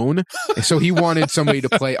car alone. So he wanted somebody to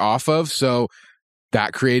play off of. So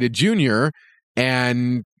that created Junior,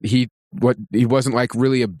 and he wasn't like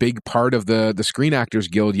really a big part of the Screen Actors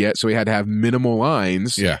Guild yet, so he had to have minimal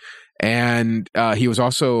lines. Yeah. And he was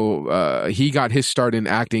also he got his start in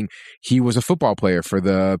acting. He was a football player for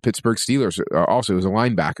the Pittsburgh Steelers. Also, he was a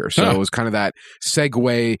linebacker. So it was kind of that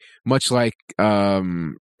segue, much like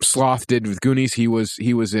Sloth did with Goonies. He was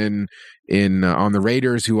in on the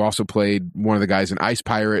Raiders, who also played one of the guys in Ice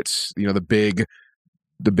Pirates. You know, the big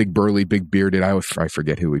burly, big bearded. I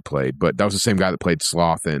forget who he played, but that was the same guy that played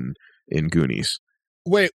Sloth in Goonies.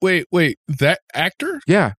 Wait. That actor?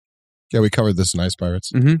 Yeah. Yeah, we covered this in Ice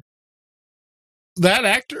Pirates. Mm-hmm. That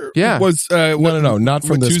actor? Yeah. Was No, not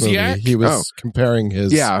from this movie. Watusiak? He was comparing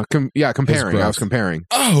his. Comparing. I was comparing.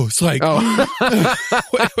 Oh, it's like Oh.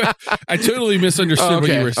 I totally misunderstood what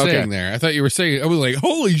you Okay, were saying okay. there. I thought you were saying I was like,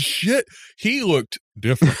 holy shit, he looked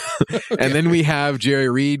different. And then we have Jerry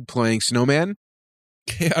Reed playing Snowman.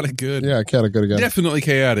 Chaotic good. Yeah, chaotic good again. Definitely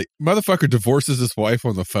chaotic. Motherfucker divorces his wife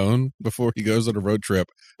on the phone before he goes on a road trip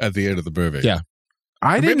at the end of the movie. Yeah.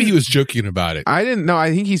 Maybe he was joking about it. I didn't know. I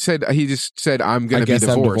think he just said, I'm going to be guess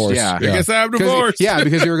I'm divorced. divorced. Yeah. I guess I'm divorced.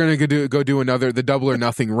 Because you were going to go do the Double or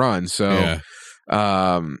Nothing run. So,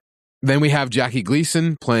 then we have Jackie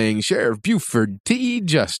Gleason playing Sheriff Buford T.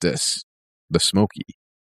 Justice, the Smokey.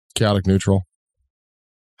 Chaotic neutral.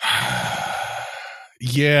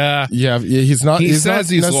 Yeah. Yeah, he's not. He he's says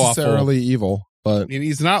not he's necessarily evil, but And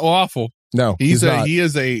he's not lawful. no, He is not.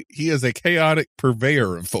 a chaotic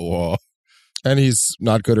purveyor of the law. And he's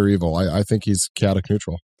not good or evil. I think he's chaotic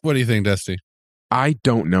neutral. What do you think, Dusty? I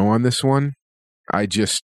don't know on this one. I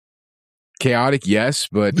just chaotic, yes,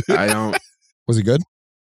 but I don't. Was he good?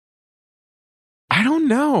 I don't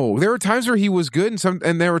know. There were times where he was good,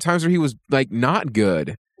 and there were times where he was like not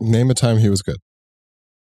good. Name a time he was good.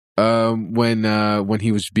 When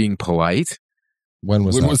he was being polite. When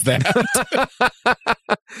was that?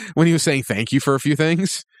 When he was saying thank you for a few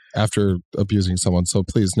things. After abusing someone. So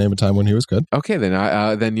please name a time when he was good. Okay,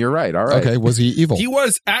 then you're right. All right. Okay, was he evil? He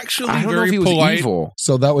was actually I don't know very if he was polite. evil.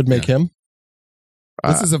 So that would make him.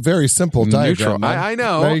 This is a very simple Neutral. diagram. man. I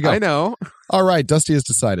know. There you go. I know. All right, Dusty has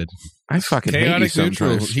decided. I fucking hate you Chaotic neutral.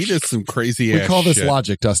 sometimes. He did some crazy We ass call this shit.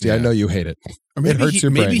 logic, Dusty. I Yeah. know you hate it. Or maybe It hurts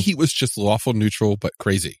your maybe brain. he was just lawful neutral but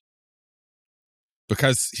crazy.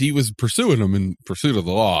 Because he was pursuing him in pursuit of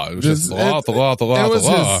the law. It was just the law, the law, the law, It the was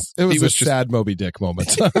law. it was He a was just sad Moby Dick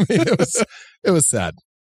moment. I mean, it was sad.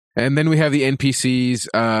 And then we have the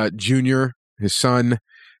NPCs, Junior, his son,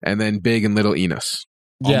 and then Big and Little Enos.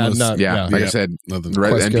 Yeah, Almost- not, Yeah, like I said, nothing. the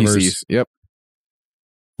right Quest NPCs. givers. Yep.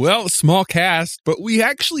 Well, small cast, but we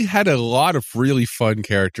actually had a lot of really fun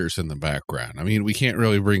characters in the background. I mean, we can't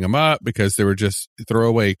really bring them up because they were just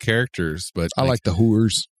throwaway characters, but I like the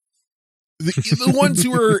Whoers. the ones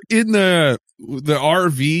who were in the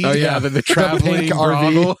RV. Oh yeah, the traveling pink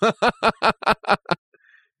RV.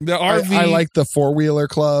 The RV. I liked the 4-wheeler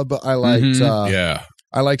club. I liked Mhm. yeah.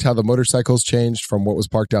 I liked how the motorcycles changed from what was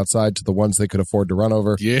parked outside to the ones they could afford to run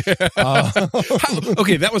over. Yeah.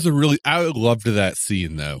 Okay, that was I loved that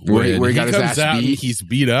scene though. Where he When got his ass out and beat. he's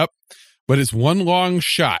beat up, but it's one long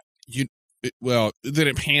shot. Then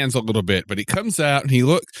it pans a little bit, but he comes out and he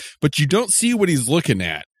looks, but you don't see what he's looking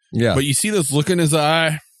at. Yeah. But you see this look in his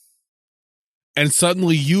eye, and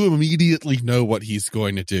suddenly you immediately know what he's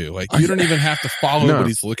going to do. Like, you don't even have to follow No. what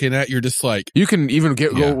he's looking at. You're just like, You can even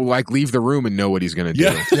leave the room and know what he's going to do.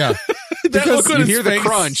 Yeah. Yeah. that look on You his hear the face.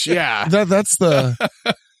 crunch. Yeah. That's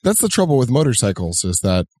the trouble with motorcycles, is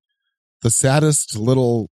that the saddest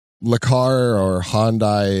little Lacar or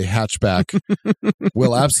Hyundai hatchback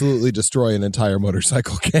will absolutely destroy an entire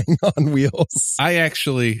motorcycle gang on wheels. I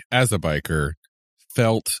actually, as a biker,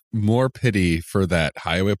 felt more pity for that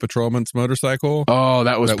highway patrolman's motorcycle Oh,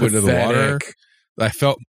 that was that went pathetic. into the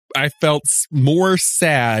water. I felt more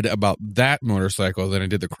sad about that motorcycle than I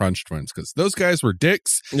did the Crunch Twins, because those guys were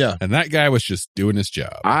dicks, Yeah. and that guy was just doing his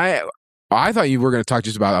job. I thought you were going to talk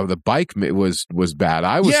just about how the bike was bad.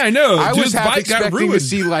 I was. Yeah, I know. I was Dude's half bike got expecting to ruined.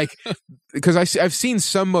 see because I've seen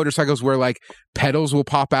some motorcycles where like pedals will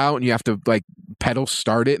pop out and you have to like pedal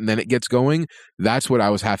start it and then it gets going. That's what I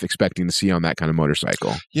was half expecting to see on that kind of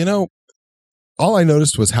motorcycle. You know, all I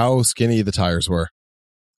noticed was how skinny the tires were.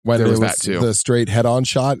 When There it was was that too. the straight head-on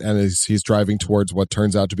shot, and he's driving towards what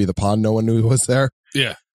turns out to be the pond no one knew was there.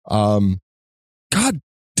 Yeah. God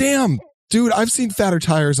damn, dude! I've seen fatter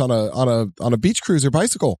tires on a beach cruiser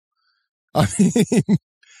bicycle. I mean,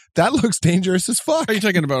 that looks dangerous as fuck. Are you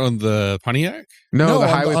talking about on the Pontiac? No, the on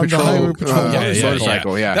highway on patrol, highway patrol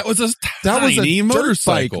motorcycle. Yeah. That was a That was a tiny dirt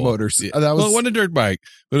motorcycle. bike motorcycle. Yeah. That was well, it wasn't a dirt bike,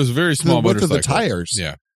 but it was a very small the width motorcycle. of the tires.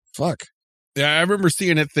 Yeah. Fuck. Yeah, I remember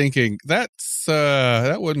seeing it thinking, that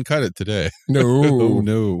wouldn't cut it today. No. Oh,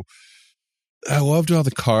 no. I loved all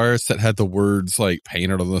the cars that had the words like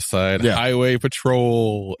painted on the side. Yeah. Highway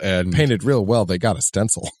Patrol and Painted real well. They got a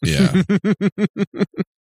stencil. yeah.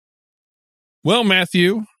 Well,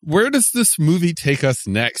 Matthew, where does this movie take us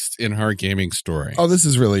next in our gaming story? Oh, this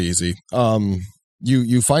is really easy.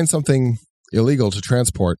 You find something illegal to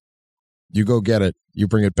transport. You go get it. You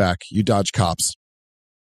bring it back. You dodge cops.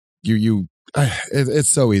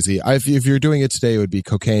 It's so easy. If you're doing it today, it would be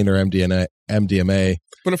cocaine or MDMA.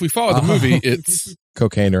 But if we follow the movie, it's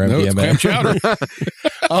Cocaine or no, it's MDMA. clam chowder.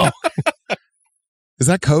 Oh, is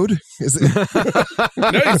that code? Is it?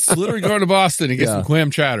 No, he's literally going to Boston to get some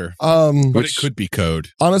clam chowder. But it could be code.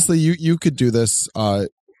 Honestly, you could do this.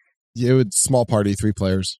 You would small party, 3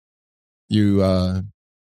 players. You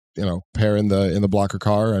pair in the blocker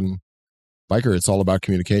car and biker. It's all about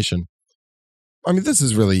communication. I mean, this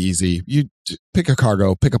is really easy. You pick a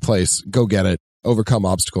cargo, pick a place, go get it, overcome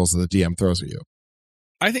obstacles that the DM throws at you.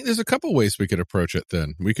 I think there's a couple ways we could approach it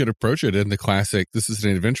then. We could approach it in the classic, this is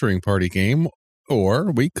an adventuring party game,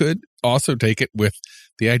 or we could also take it with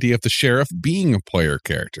the idea of the sheriff being a player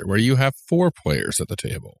character, where you have 4 players at the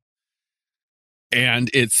table. And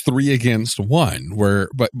it's 3 against 1,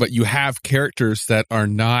 but you have characters that are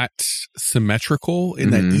not symmetrical in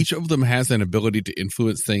that each of them has an ability to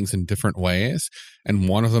influence things in different ways, and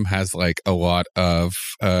one of them has like a lot of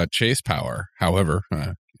chase power. However, if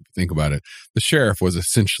you think about it, the sheriff was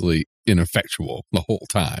essentially ineffectual the whole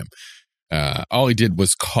time. All he did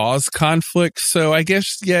was cause conflict. So I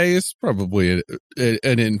guess, yeah, he's probably an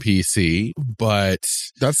NPC, but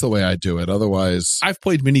That's the way I do it. Otherwise, I've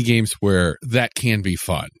played mini games where that can be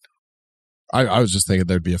fun. I was just thinking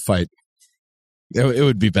there'd be a fight. It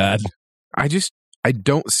would be bad. I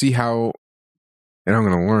don't see how, and I'm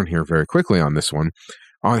going to learn here very quickly on this one,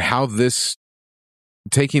 on how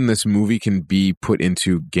taking this movie can be put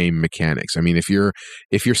into game mechanics. I mean, if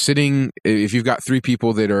you've got 3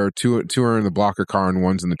 people that are two are in the blocker car and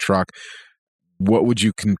one's in the truck, what would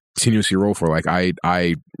you continuously roll for? Like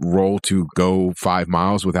I roll to go 5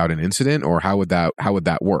 miles without an incident, or how would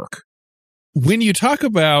that work? When you talk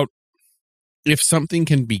about if something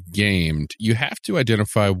can be gamed, you have to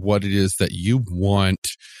identify what it is that you want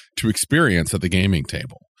to experience at the gaming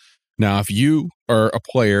table. Now, if you are a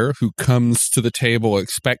player who comes to the table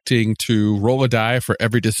expecting to roll a die for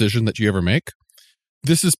every decision that you ever make,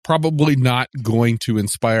 this is probably not going to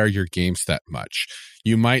inspire your games that much.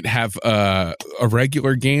 You might have a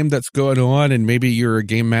regular game that's going on, and maybe you're a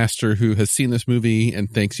game master who has seen this movie and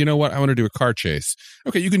thinks, you know what, I want to do a car chase.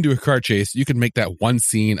 Okay, you can do a car chase. You can make that one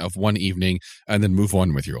scene of one evening and then move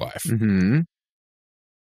on with your life. Mm-hmm.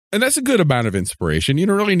 And that's a good amount of inspiration. You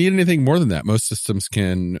don't really need anything more than that.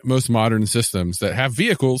 Most modern systems that have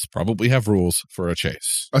vehicles probably have rules for a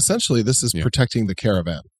chase. Essentially, this is protecting the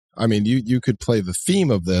caravan. I mean, you could play the theme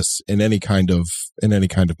of this in any kind of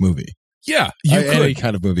movie. Yeah, you could. Any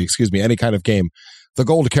kind of movie, any kind of game. The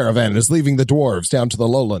gold caravan is leaving the dwarves down to the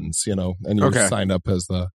lowlands, and you sign up as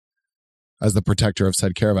the protector of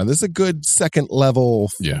said caravan. This is a good second level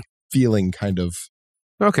feeling kind of.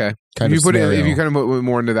 Okay. If you kind of put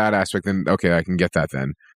more into that aspect, then okay, I can get that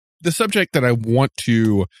then. The subject that I want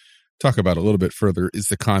to talk about a little bit further is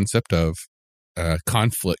the concept of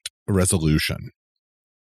conflict resolution.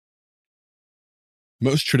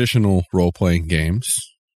 Most traditional role-playing games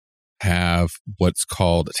have what's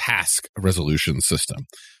called a task resolution system,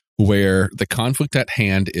 where the conflict at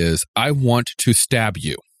hand is, I want to stab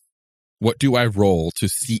you. What do I roll to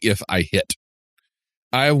see if I hit?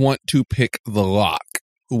 I want to pick the lock.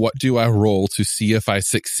 What do I roll to see if I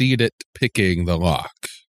succeed at picking the lock?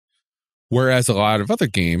 Whereas a lot of other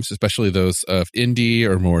games, especially those of indie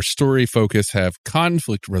or more story focus, have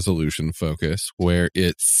conflict resolution focus, where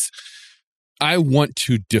it's, I want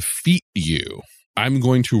to defeat you. I'm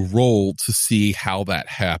going to roll to see how that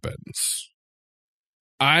happens.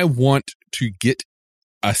 I want to get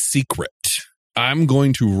a secret. I'm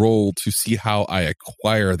going to roll to see how I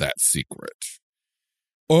acquire that secret.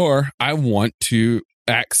 Or I want to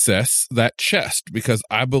access that chest because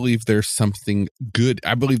I believe there's something good.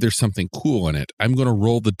 I believe there's something cool in it. I'm going to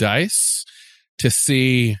roll the dice to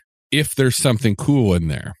see if there's something cool in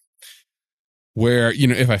there. Where,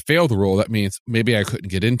 if I fail the roll, that means maybe I couldn't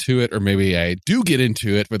get into it, or maybe I do get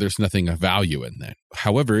into it, but there's nothing of value in that.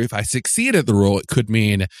 However, if I succeed at the roll, it could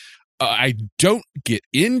mean I don't get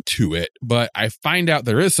into it, but I find out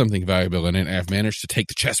there is something valuable in it, and I've managed to take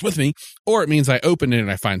the chest with me, or it means I open it and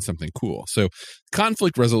I find something cool. So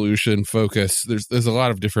conflict resolution focus, there's a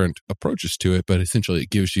lot of different approaches to it, but essentially it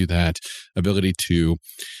gives you that ability to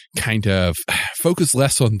kind of focus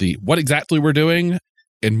less on the what exactly we're doing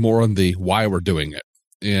and more on the why we're doing it,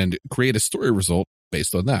 and create a story result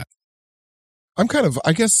based on that.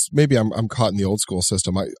 I guess maybe I'm caught in the old school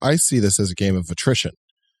system. I see this as a game of attrition,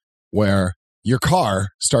 where your car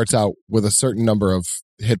starts out with a certain number of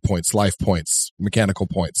hit points, life points, mechanical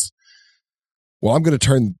points. Well, I'm going to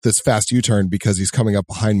turn this fast U-turn because he's coming up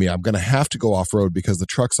behind me. I'm going to have to go off-road because the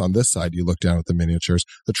truck's on this side. You look down at the miniatures.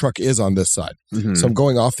 The truck is on this side. Mm-hmm. So I'm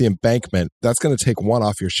going off the embankment. That's going to take one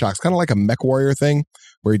off your shocks. Kind of like a Mech Warrior thing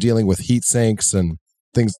where you're dealing with heat sinks and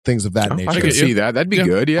things of that nature. I could see that. That'd be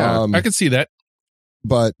good, yeah. I could see that.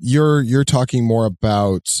 But you're talking more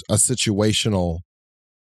about a situational...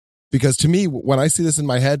 Because to me, when I see this in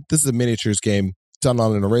my head, this is a miniatures game done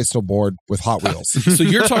on an erasable board with Hot Wheels. So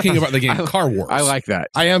you're talking about the game Car Wars. I like that.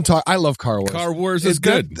 I love Car Wars. Car Wars is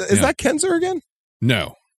good. Is that Kenzer again?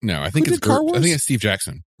 No. I think it's Car Wars. I think it's Steve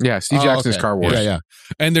Jackson. Yeah, Steve Jackson's Car Wars. Yeah.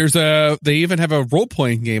 And they even have a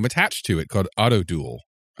role-playing game attached to it called Auto Duel,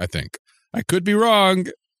 I think. I could be wrong.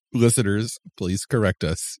 Listeners, please correct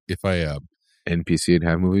us if I am. NPC at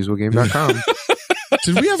HaveMoviesWillGame.com.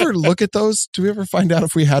 Did we ever look at those? Did we ever find out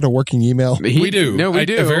if we had a working email? We do. No, we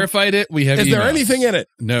do. I verified it. We have Is emails. there anything in it?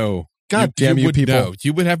 No. God damn you people. No,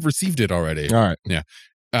 you would have received it already. All right. Yeah.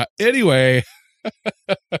 Anyway,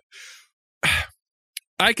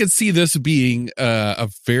 I could see this being a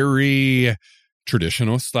very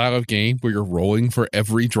traditional style of game where you're rolling for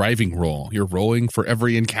every driving roll. You're rolling for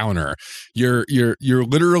every encounter. You're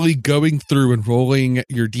literally going through and rolling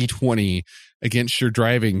your D20 against your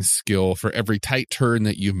driving skill for every tight turn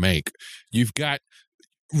that you make. You've got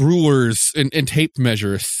rulers and tape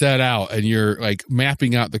measures set out, and you're like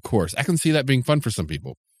mapping out the course. I can see that being fun for some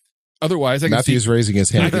people. Otherwise, Matthew's raising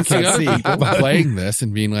his hand. I can see other people playing this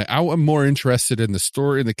and being like, I'm more interested in the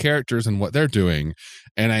story and the characters and what they're doing,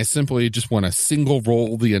 and I simply just want to single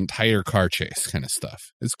roll the entire car chase kind of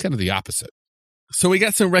stuff. It's kind of the opposite. So we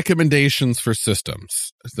got some recommendations for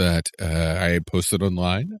systems that I posted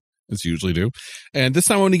online, as you usually do. And this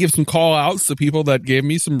time I want to give some call outs to people that gave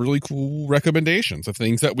me some really cool recommendations of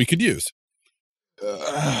things that we could use.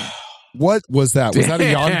 What was that? Was that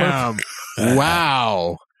a yawn burp?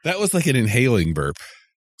 Wow. That was like an inhaling burp.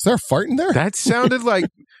 Is there a fart in there? That sounded like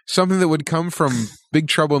something that would come from Big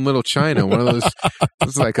Trouble in Little China. One of those,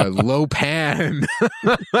 it's like a low pan.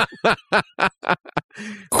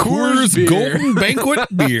 Coors Golden Banquet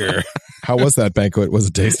beer. How was that banquet? Was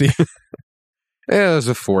it tasty? Yeah, it was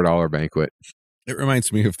a $4 banquet. It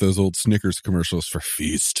reminds me of those old Snickers commercials for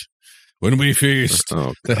Feast. When we feast,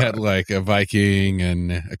 that had like a Viking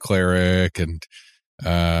and a cleric and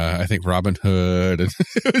I think Robin Hood, and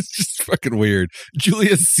it was just fucking weird.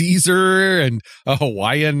 Julius Caesar and a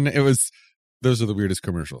Hawaiian. Those are the weirdest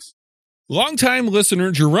commercials. Longtime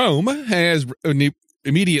listener Jerome has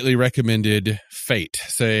immediately recommended Fate,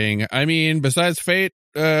 saying, I mean, besides Fate,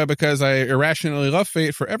 because I irrationally love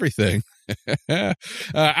Fate for everything,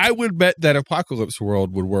 I would bet that Apocalypse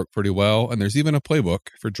World would work pretty well, and there's even a playbook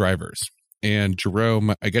for drivers. And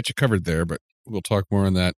Jerome, I got you covered there, but we'll talk more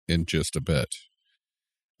on that in just a bit.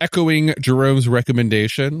 Echoing Jerome's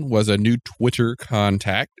recommendation was a new Twitter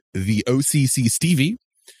contact, the OCC Stevie,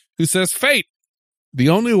 who says, Fate, the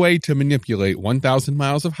only way to manipulate 1,000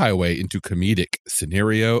 miles of highway into comedic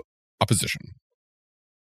scenario opposition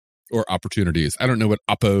or opportunities. I don't know what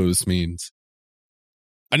oppose means.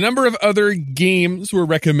 A number of other games were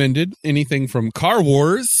recommended, anything from Car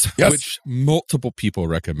Wars, which multiple people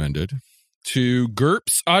recommended, to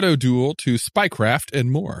GURPS Auto Duel, to Spycraft, and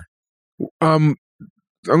more. I'm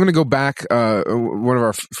going to go back one of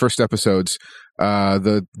our first episodes,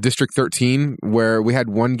 the District 13, where we had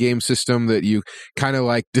one game system that you kind of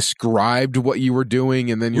like described what you were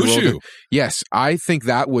doing, and then you rolled it. Yes, I think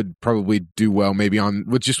that would probably do well, maybe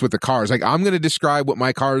with the cars. Like, I'm going to describe what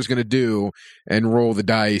my car is going to do and roll the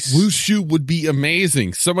dice. Wushu would be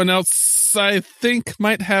amazing. Someone else, I think,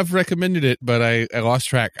 might have recommended it, but I lost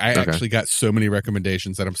track. I actually got so many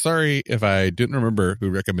recommendations that I'm sorry if I didn't remember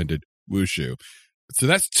who recommended Wushu. So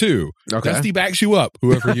that's 2. Okay. Dusty backs you up,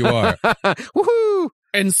 whoever you are. Woohoo!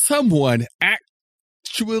 And someone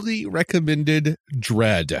actually recommended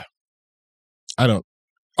Dread. I don't.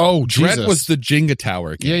 Oh, Dread Jesus. was the Jenga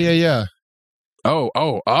tower game. Yeah. Oh.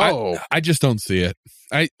 I just don't see it.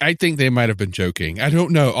 I think they might have been joking. I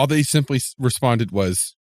don't know. All they simply responded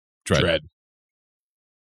was Dread.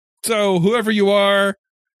 So whoever you are,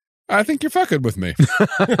 I think you're fucking with me.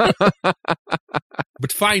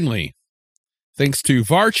 But finally, thanks to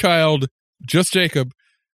Varchild, Just Jacob,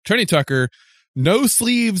 Tony Tucker, No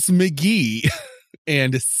Sleeves McGee,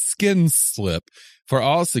 and Skin Slip for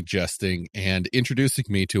all suggesting and introducing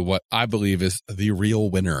me to what I believe is the real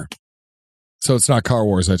winner. So it's not Car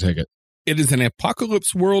Wars, I take it. It is an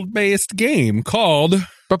apocalypse world-based game called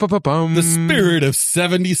The Spirit of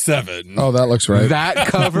 77. Oh, that looks right. That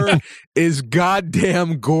cover is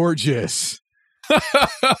goddamn gorgeous.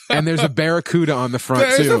 And there's a Barracuda on the front,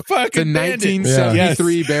 There's too. a fucking the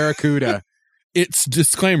 1973 Barracuda. Its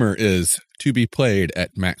disclaimer is to be played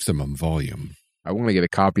at maximum volume. I want to get a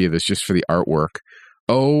copy of this just for the artwork.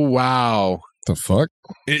 Oh, wow. The fuck?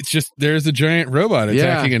 It's just, there's a giant robot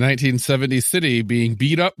attacking a 1970s city being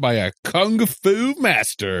beat up by a kung fu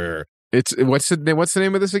master. What's the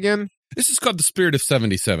name of this again? This is called The Spirit of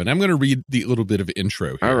 77. I'm going to read the little bit of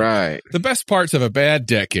intro here. All right. The best parts of a bad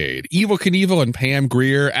decade. Evel Knievel and Pam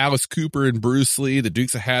Grier, Alice Cooper and Bruce Lee, the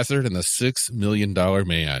Dukes of Hazzard, and the $6 Million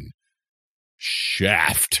Man.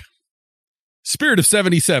 Shaft. Spirit of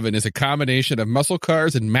 77 is a combination of muscle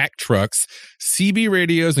cars and Mack trucks, CB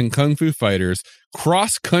radios and kung fu fighters,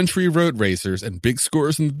 cross-country road racers, and big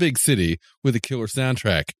scores in the big city with a killer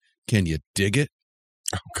soundtrack. Can you dig it?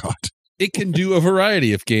 Oh, God. It can do a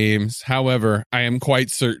variety of games. However, I am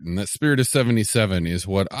quite certain that Spirit of 77 is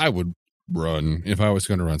what I would run if I was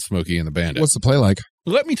going to run Smokey and the Bandit. What's the play like?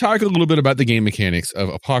 Let me talk a little bit about the game mechanics of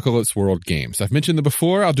Apocalypse World games. I've mentioned them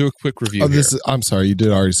before. I'll do a quick review here. I'm sorry, you did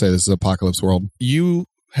already say this is Apocalypse World. You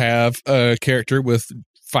have a character with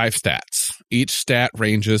 5 stats. Each stat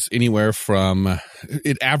ranges anywhere from,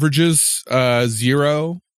 it averages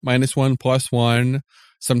 0, -1, +1,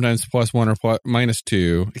 sometimes +1 or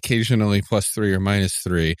 -2, occasionally +3 or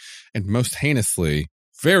 -3, and most heinously,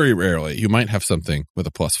 very rarely, you might have something with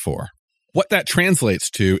a +4. What that translates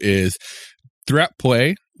to is throughout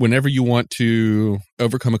play, whenever you want to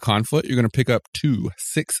overcome a conflict, you're going to pick up 2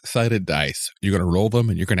 6-sided dice. You're going to roll them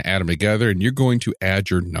and you're going to add them together and you're going to add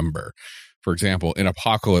your number. For example, in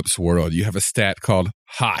Apocalypse World, you have a stat called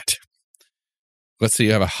Hot. Let's say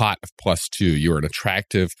you have a hot of +2. You're an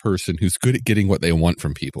attractive person who's good at getting what they want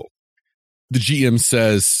from people. The GM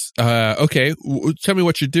says, okay, tell me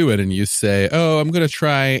what you're doing. And you say, oh, I'm going to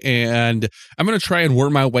try and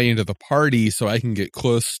worm my way into the party so I can get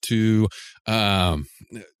close to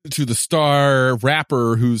the star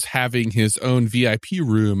rapper who's having his own VIP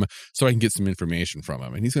room so I can get some information from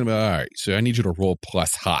him. And he's going to be, all right, so I need you to roll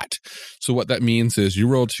plus hot. So what that means is you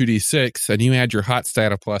roll 2d6 and you add your hot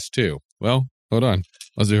stat of +2. Well, hold on.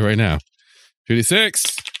 I'll do it right now.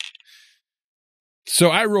 2d6. So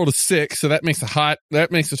I rolled a 6, so that makes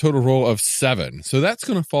a total roll of 7. So that's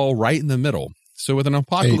going to fall right in the middle. So with an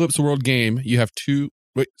Apocalypse World game, you have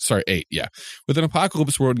 8, yeah. With an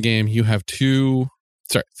Apocalypse World game, you have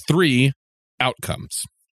 3 outcomes.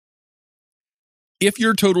 If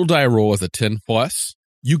your total die roll is a 10+,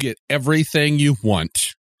 you get everything you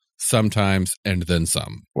want, sometimes, and then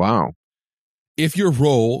some. Wow. If your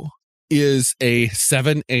roll is a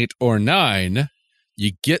 7, 8, or 9,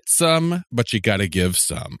 you get some, but you got to give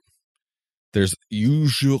some. There's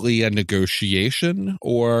usually a negotiation,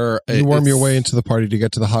 or you worm your way into the party to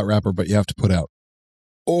get to the hot rapper, but you have to put out.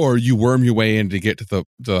 Or you worm your way in to get to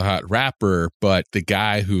the hot rapper, but the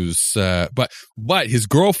guy who's but his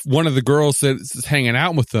girl, one of the girls that's hanging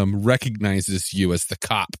out with them, recognizes you as the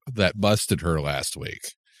cop that busted her last week,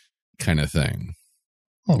 kind of thing.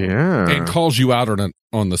 Yeah. and calls you out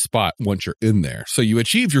on the spot once you're in there. So you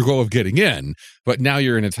achieved your goal of getting in, but now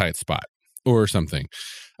you're in a tight spot or something.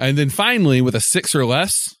 And then finally, with a 6 or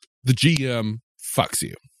less, the GM fucks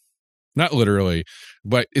you. Not literally,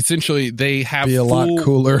 but essentially they have Be a lot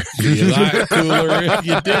cooler. Be a lot cooler if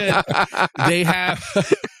you did. They have...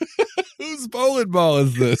 Whose bowling ball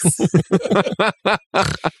is this?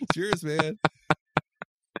 Cheers, man.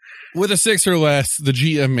 With a 6 or less, the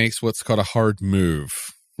GM makes what's called a hard move.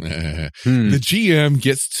 The GM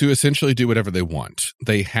gets to essentially do whatever they want.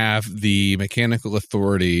 They have the mechanical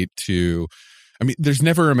authority to... I mean, there's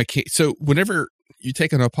never a So whenever you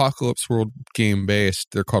take an Apocalypse World game based,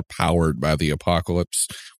 they're called Powered by the Apocalypse.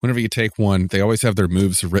 Whenever you take one, they always have their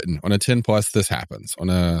moves written. On a 10 plus, this happens. On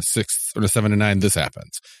a 6, on a 7 to 9, this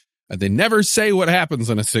happens. And they never say what happens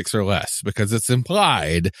on a 6 or less because it's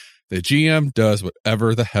implied the GM does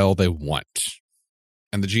whatever the hell they want.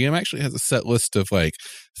 And the GM actually has a set list of like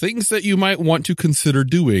things that you might want to consider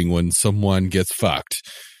doing when someone gets fucked.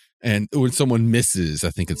 And when someone misses,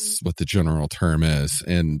 I think it's what the general term is.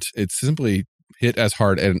 And it's simply hit as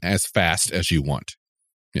hard and as fast as you want.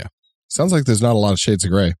 Yeah. Sounds like there's not a lot of shades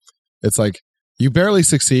of gray. It's like you barely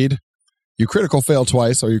succeed, you critical fail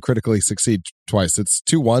twice, or you critically succeed twice. It's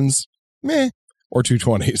 2 1s, meh, or 2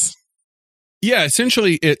 20s. Yeah,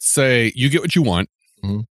 essentially it's you get what you want.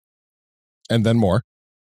 Mm-hmm. And then more.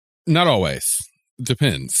 Not always.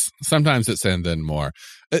 Depends. Sometimes it's and then more.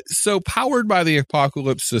 So powered by the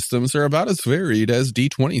Apocalypse systems are about as varied as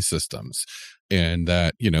D20 systems. And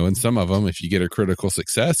that, in some of them, if you get a critical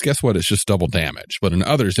success, guess what? It's just double damage. But in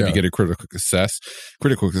others, if you get a critical success,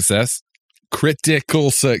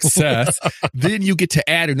 then you get to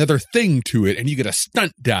add another thing to it and you get a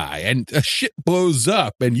stunt die and a shit blows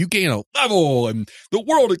up and you gain a level and the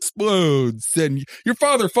world explodes and your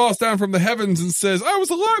father falls down from the heavens and says, I was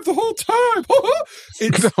alive the whole time.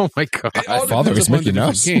 Oh my God. Father is Mickey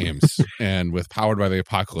Mouse. Games. And with Powered by the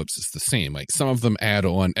Apocalypse, it's the same. Like some of them add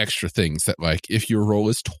on extra things that like if your roll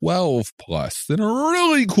is 12 plus, then a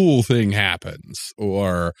really cool thing happens.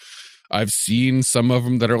 Or I've seen some of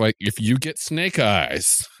them that are like, if you get snake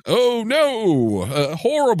eyes, oh no, a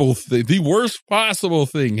horrible thing, the worst possible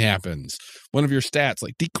thing happens. One of your stats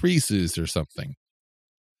like decreases or something.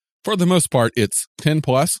 For the most part, it's 10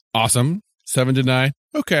 plus, awesome. 7 to 9,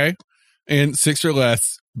 okay. And 6 or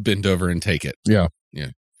less, bend over and take it. Yeah. Yeah.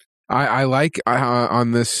 I like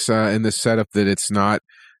on this, in this setup that it's not,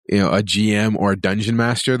 a GM or a dungeon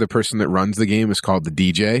master. The person that runs the game is called the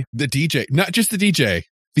DJ. The DJ, not just the DJ.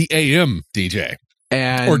 The AM DJ.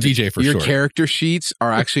 And or DJ for your short. Character sheets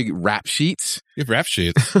are actually rap sheets. You have rap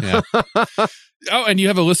sheets. Yeah. Oh, and you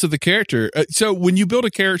have a list of the character. So when you build a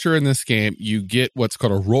character in this game, you get what's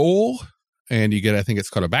called a role, and you get, I think it's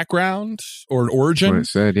called a background or an origin.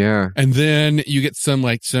 That's what it said, yeah. And then you get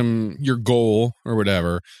your goal or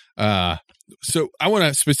whatever. So I want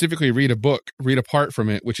to specifically read a part from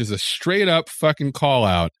it, which is a straight up fucking call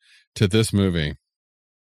out to this movie.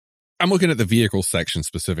 I'm looking at the vehicle section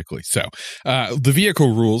specifically. So the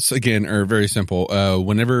vehicle rules, again, are very simple.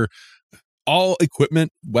 Whenever all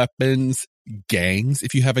equipment, weapons, gangs,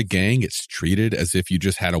 if you have a gang, it's treated as if you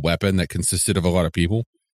just had a weapon that consisted of a lot of people.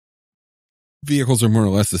 Vehicles are more or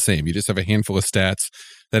less the same. You just have a handful of stats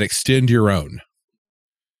that extend your own.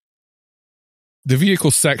 The vehicle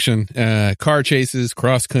section, car chases,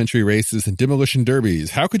 cross-country races, and demolition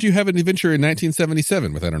derbies. How could you have an adventure in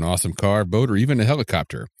 1977 without an awesome car, boat, or even a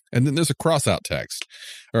helicopter? And then there's a cross-out text,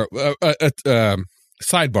 or a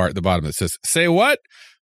sidebar at the bottom that says, say what?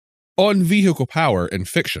 On vehicle power and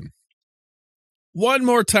fiction. One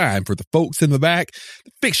more time for the folks in the back,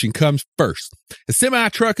 the fiction comes first. A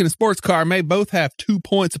semi-truck and a sports car may both have 2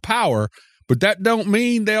 points of power, but that don't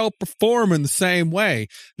mean they'll perform in the same way.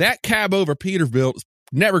 That cab over Peterbilt is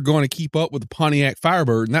never going to keep up with the Pontiac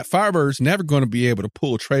Firebird, and that Firebird's never going to be able to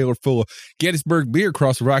pull a trailer full of Gettysburg beer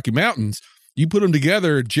across the Rocky Mountains. You put them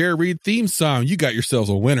together, a Jerry Reed theme song, you got yourselves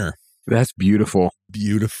a winner. That's beautiful.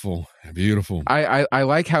 Beautiful. I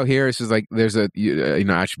like how here it says like there's a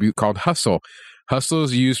attribute called hustle. Hustle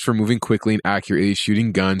is used for moving quickly and accurately,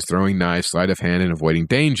 shooting guns, throwing knives, sleight of hand, and avoiding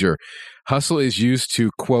danger. Hustle is used to,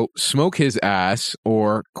 quote, smoke his ass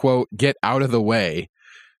or, quote, get out of the way.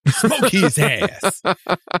 Smoke his ass.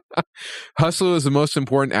 Hustle is the most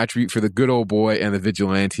important attribute for the good old boy and the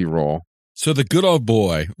vigilante role. So the good old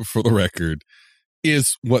boy, for the record,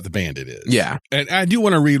 is what the bandit is. Yeah. And I do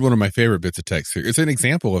want to read one of my favorite bits of text here. It's an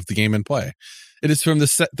example of the game in play. It is from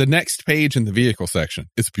the next page in the vehicle section.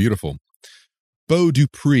 It's beautiful. Bo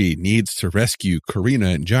Dupree needs to rescue Karina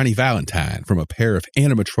and Johnny Valentine from a pair of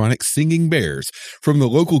animatronic singing bears from the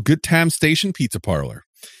local Good Time Station pizza parlor.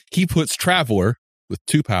 He puts Traveler, with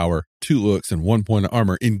 2 power, 2 looks, and 1 point of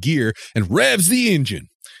armor in gear and revs the engine.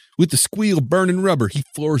 With the squeal of burning rubber, he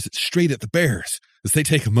floors it straight at the bears as they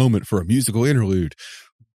take a moment for a musical interlude.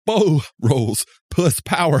 Bo rolls plus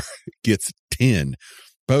power gets 10.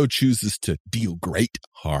 Bo chooses to deal great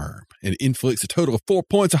harm and inflicts a total of 4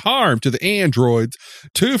 points of harm to the androids,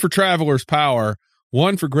 2 for Traveler's power,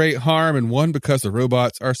 1 for great harm, and 1 because the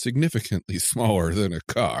robots are significantly smaller than a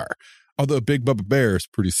car. Although Big Bubba Bear is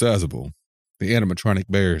pretty sizable. The animatronic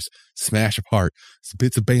bears smash apart as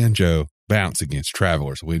bits of banjo bounce against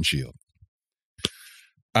Traveler's windshield.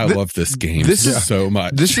 I love this game so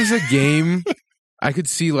much. This is a game I could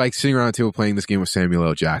see like sitting around a table playing this game with Samuel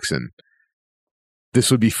L. Jackson.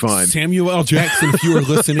 This would be fun. Samuel L. Jackson, if you are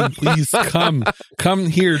listening, please come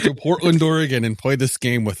here to Portland, Oregon, and play this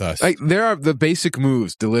game with us. Like, there are the basic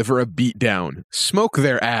moves: deliver a beatdown, smoke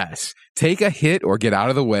their ass, take a hit or get out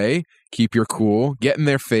of the way, keep your cool, get in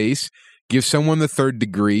their face, give someone the third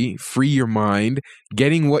degree, free your mind,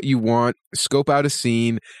 getting what you want, scope out a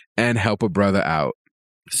scene, and help a brother out.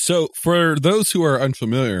 So for those who are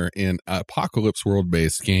unfamiliar in apocalypse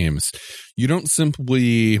world-based games, you don't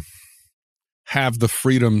simply have the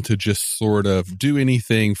freedom to just sort of do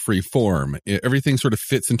anything free form. Everything sort of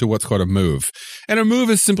fits into what's called a move. And a move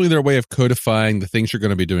is simply their way of codifying the things you're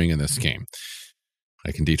going to be doing in this game.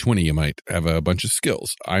 Like in D20, you might have a bunch of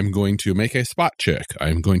skills. I'm going to make a spot check.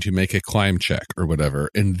 I'm going to make a climb check or whatever.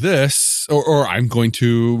 In this, or I'm going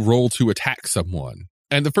to roll to attack someone.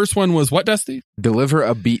 And the first one was what, Dusty? Deliver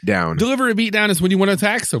a beatdown. Deliver a beatdown is when you want to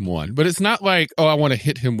attack someone. But it's not like, oh, I want to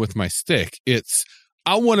hit him with my stick. It's,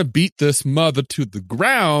 I want to beat this mother to the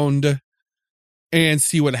ground and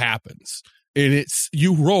see what happens. And it's,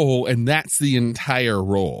 you roll, and that's the entire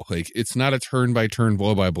roll. Like, it's not a turn-by-turn,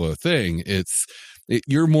 blow-by-blow thing.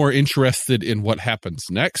 You're more interested in what happens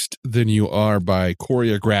next than you are by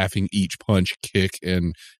choreographing each punch, kick,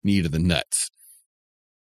 and knee to the nuts.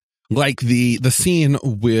 Like the scene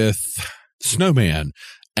with Snowman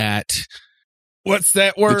at, what's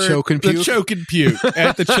that word? The choke and puke. The choke and puke.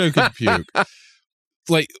 At the choke and puke.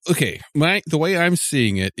 Like, okay, the way I'm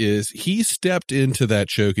seeing it is he stepped into that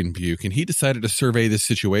choke and puke and he decided to survey the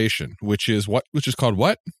situation, which is called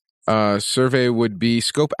what? Survey would be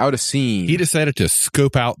scope out a scene. He decided to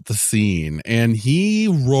scope out the scene, and he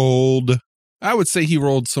rolled, I would say he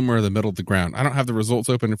rolled somewhere in the middle of the ground. I don't have the results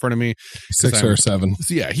open in front of me. 6 or 7.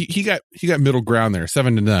 So yeah, he got middle ground there,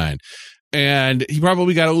 7 to 9. And he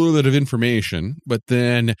probably got a little bit of information, but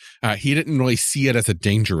then he didn't really see it as a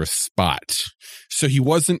dangerous spot. So he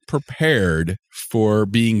wasn't prepared for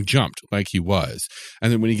being jumped like he was.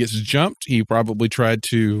 And then when he gets jumped, he probably tried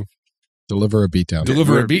to Deliver a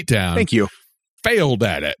beatdown. Thank you. Failed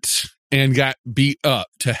at it and got beat up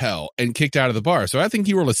to hell and kicked out of the bar. So I think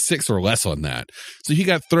he rolled a 6 or less on that. So he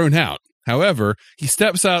got thrown out. However, he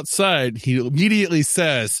steps outside. He immediately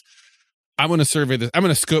says, I'm going to survey this. I'm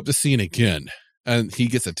going to scope the scene again. And he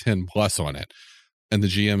gets a 10 plus on it. And the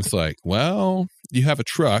GM's like, well, you have a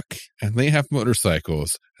truck and they have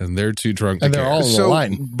motorcycles and they're too drunk to And they're care. all in the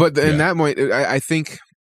line. But in that point, I think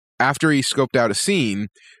after he scoped out a scene,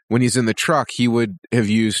 when he's in the truck, he would have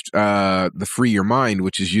used the free your mind,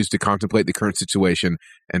 which is used to contemplate the current situation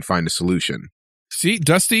and find a solution. See,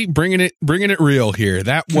 Dusty, bringing it real here.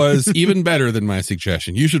 That was even better than my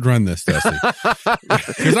suggestion. You should run this, Dusty,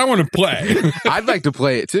 because I want to play. I'd like to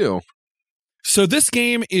play it too. So this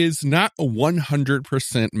game is not a 100%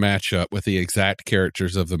 matchup with the exact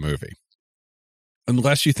characters of the movie.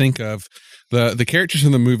 Unless you think of the characters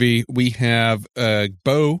in the movie, we have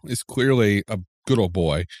Bo is clearly a good old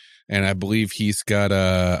boy, and I believe he's got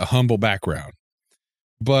a humble background.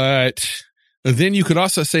 But then you could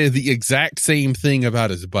also say the exact same thing about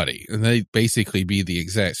his buddy, and they basically be the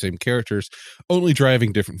exact same characters, only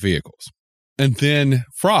driving different vehicles. And then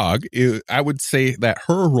Frog, I would say that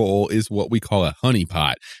her role is what we call a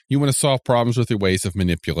honeypot. You want to solve problems with your ways of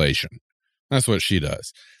manipulation. That's what she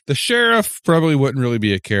does. The sheriff probably wouldn't really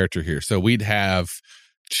be a character here. So we'd have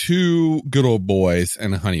 2 good old boys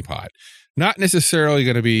and a honeypot. Not necessarily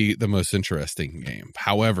going to be the most interesting game.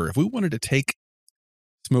 However, if we wanted to take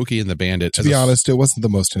Smokey and the Bandit, To be honest, it wasn't the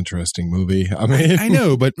most interesting movie. I mean, I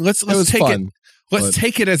know, but let's take fun, Let's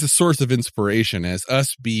take it as a source of inspiration, as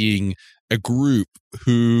us being a group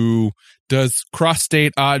who does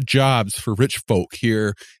cross-state odd jobs for rich folk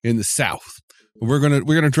here in the South. We're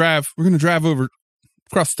gonna drive over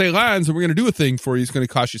across state lines, and we're gonna do a thing for you. It's gonna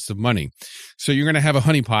cost you some money. So you're gonna have a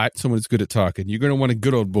honeypot, someone who's good at talking. You're gonna want a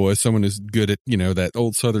good old boy, someone who's good at, that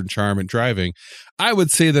old Southern charm at driving. I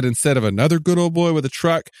would say that instead of another good old boy with a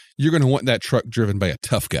truck, you're gonna want that truck driven by a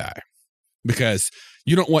tough guy. because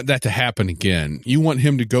you don't want that to happen again. You want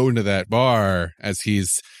him to go into that bar as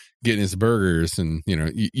he's getting his burgers, and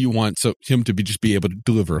you want him to just be able to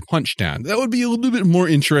deliver a punch down. That would be a little bit more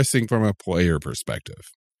interesting from a player perspective.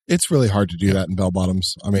 It's really hard to do that in bell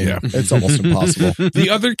bottoms. I mean, it's almost impossible. The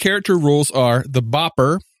other character rules are the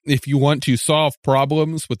bopper, if you want to solve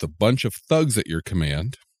problems with a bunch of thugs at your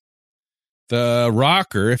command. The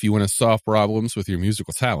rocker, if you want to solve problems with your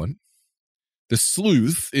musical talent. The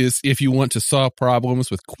sleuth is if you want to solve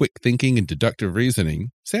problems with quick thinking and deductive reasoning.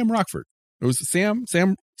 Sam Rockford. Was it Sam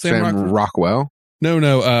Rockford? Rockwell?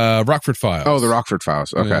 No, Rockford Files. Oh, the Rockford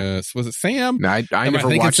Files. Okay. Was it Sam? No, I never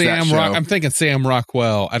watched that show. I'm thinking Sam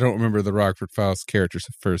Rockwell. I don't remember the Rockford Files character's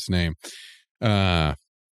first name. And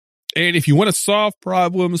if you want to solve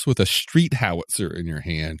problems with a street howitzer in your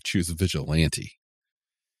hand, choose a vigilante.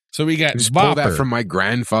 So we got just Bopper. Pull that from my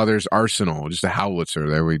grandfather's arsenal. Just a howitzer.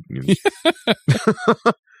 There we.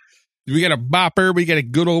 We got a bopper, we got a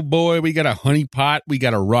good old boy, we got a honeypot, we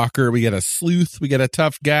got a rocker, we got a sleuth, we got a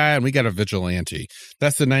tough guy, and we got a vigilante.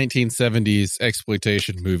 That's the 1970s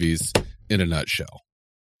exploitation movies in a nutshell.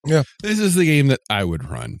 Yeah. This is the game that I would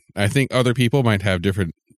run. I think other people might have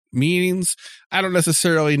different meanings. I don't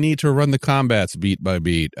necessarily need to run the combats beat by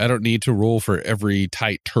beat. I don't need to roll for every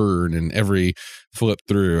tight turn and every flip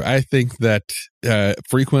through. I think that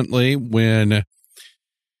frequently when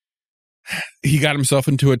he got himself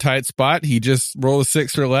into a tight spot, he just rolled a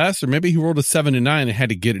 6 or less, or maybe he rolled a 7 and 9 and had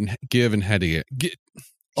to give and had to get.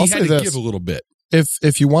 He had to give a little bit.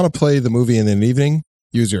 If you want to play the movie in an evening,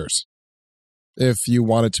 use yours. If you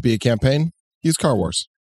want it to be a campaign, use Car Wars.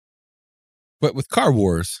 But with Car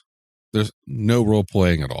Wars, there's no role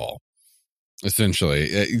playing at all,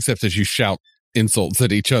 essentially, except as you shout insults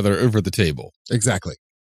at each other over the table. Exactly.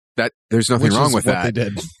 There's nothing wrong with that. They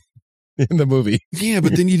did in the movie. Yeah,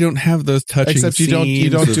 but then you don't have those touching Except you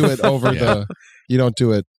scenes. don't do it over you don't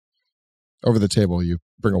do it over the table. You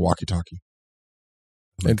bring a walkie-talkie.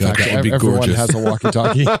 In fact, everyone gorgeous. has a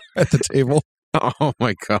walkie-talkie at the table. Oh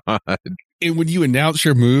my God. And when you announce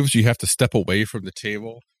your moves, you have to step away from the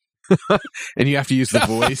table. And you have to use the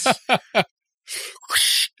voice.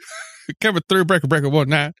 Cover 3, breaker 1,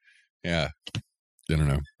 9. Yeah. I don't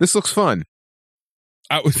know. This looks fun.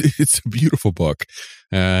 It's a beautiful book.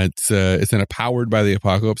 It's in a Powered by the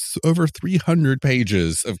Apocalypse. Over 300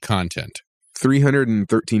 pages of content.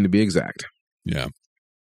 313 to be exact. Yeah.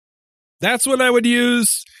 That's what I would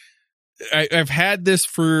use. I've had this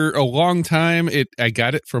for a long time. I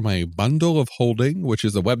got it from a Bundle of Holding, which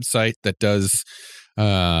is a website that does,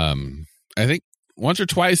 I think once or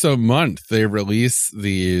twice a month, they release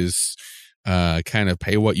these kind of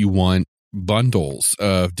pay what you want bundles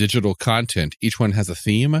of digital content. Each one has a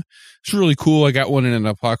theme. It's really cool. I got one in an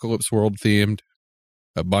Apocalypse World themed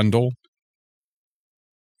bundle.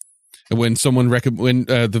 And when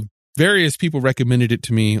the various people recommended it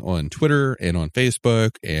to me on Twitter and on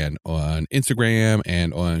Facebook and on Instagram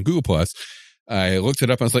and on Google Plus, I looked it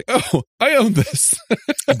up and I was like, oh, I own this.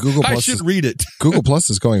 Google Plus I should read it. Google Plus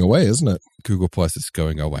is going away, isn't it? Google Plus is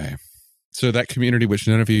going away. So that community, which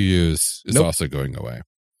none of you use, is also going away.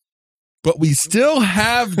 But we still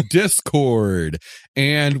have Discord,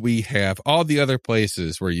 and we have all the other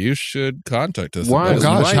places where you should contact us. Oh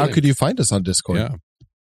gosh, how could you find us on Discord? Yeah.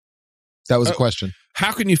 That was a question.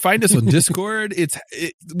 How can you find us on Discord?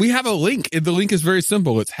 We have a link. The link is very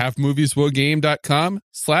simple. It's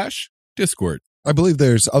halfmovieswillgame.com/Discord. I believe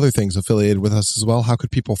there's other things affiliated with us as well. How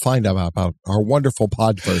could people find out about our wonderful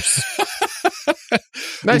podverse?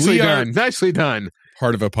 Nicely done. Nicely done.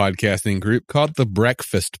 Part of a podcasting group called the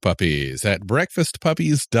Breakfast Puppies at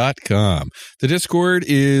breakfastpuppies.com. The Discord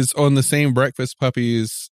is on the same Breakfast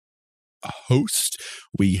Puppies host.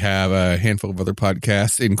 We have a handful of other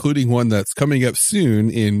podcasts, including one that's coming up soon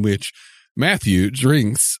in which Matthew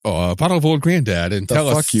drinks a bottle of Old Granddad and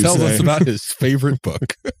tells us about his favorite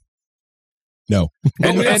book. No.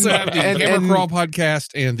 And we also have the Gamer Crawl podcast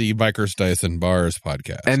and the Bikers, Dice, and Bars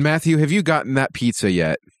podcast. And Matthew, have you gotten that pizza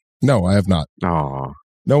yet? No, I have not. Aw.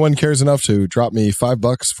 No one cares enough to drop me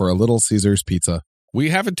 $5 for a Little Caesars pizza.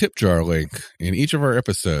 We have a tip jar link in each of our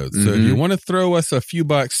episodes. So if you want to throw us a few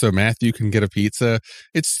bucks so Matthew can get a pizza,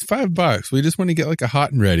 it's $5. We just want to get like a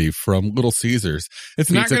hot and ready from Little Caesars.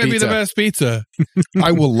 It's not going to be the best pizza.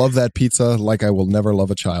 I will love that pizza like I will never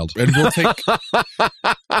love a child. And we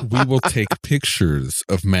will take pictures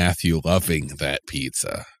of Matthew loving that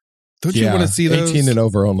pizza. Don't you want to see those? 18 and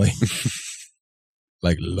over only.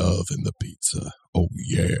 Like love in the pizza. Oh,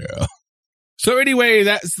 yeah. So anyway,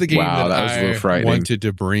 that's the game that was a little I frightening. wanted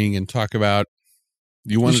to bring and talk about.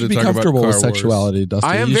 You You wanted should to be talk about comfortable Car with Wars. sexuality, Dusty.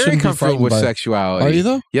 I am You very shouldn't be comfortable frightened with by it. sexuality. Are you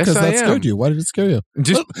though? Yes, Because I that am. scared you. Why did it scare you?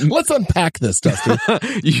 Just Let's unpack this, Dusty.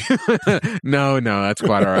 no, that's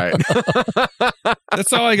quite all right.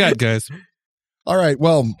 That's all I got, guys. All right.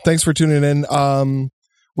 Well, thanks for tuning in.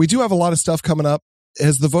 We do have a lot of stuff coming up.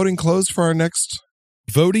 Has the voting closed for our next?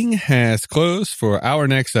 Voting has closed for our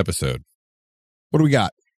next episode. What do we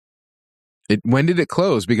got? When did it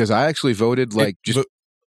close? Because I actually voted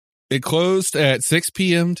It closed at 6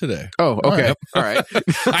 p.m. today. Oh, okay. All right.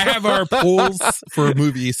 I have our polls for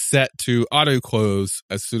movies set to auto close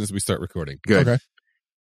as soon as we start recording. Good. Okay.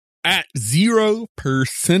 At 0%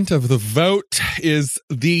 of the vote is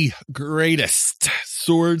the greatest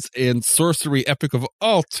swords and sorcery epic of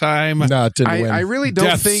all time. No, it didn't win. I really don't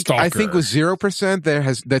Death think. I think Stalker. with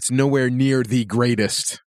 0%, that's nowhere near the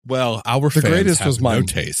greatest. Well, our The fans greatest have was no mine.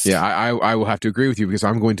 taste. Yeah, I will have to agree with you because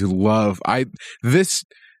I'm going to love this.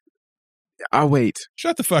 I'll wait.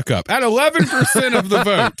 Shut the fuck up. At 11% of the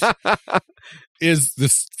vote is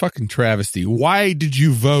this fucking travesty. Why did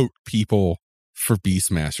you vote, people, for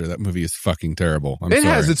Beastmaster? That movie is fucking terrible. I'm It sorry.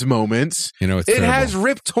 has its moments. You know, it's It terrible. has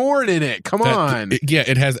Rip Torn in it. Come on.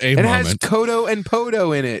 It has a It moment. has Kodo and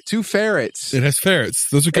Podo in it. 2 ferrets. It has ferrets.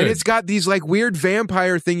 Those are good. And it's got these like weird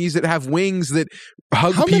vampire thingies that have wings that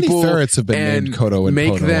hug How many people ferrets have been and named Kodo and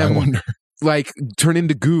make Podo, them I wonder. like turn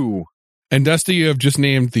into goo. And Dusty, you have just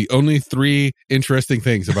named the only 3 interesting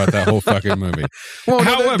things about that whole fucking movie. Well, no,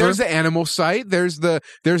 However- there's the animal site. There's the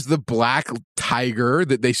black tiger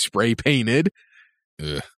that they spray painted.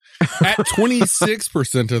 Ugh. At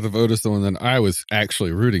 26% of the vote is the one that I was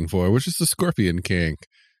actually rooting for, which is the Scorpion King.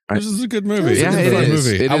 This is a good movie. Yeah, It's a it fun is.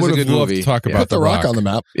 movie. It I is would a have good loved movie. to talk Yeah. about Put the rock on the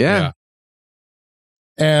map. Yeah.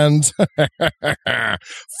 And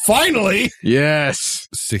finally, Yes.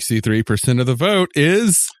 63% of the vote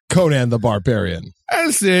is Conan the Barbarian.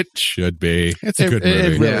 as it should be. It's a good movie.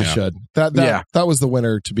 It really Yeah. should. That was the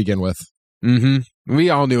winner to begin with. Mm-hmm. We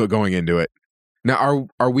all knew it going into it. Now,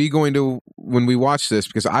 are we going to, when we watch this,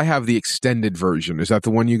 because I have the extended version. Is that the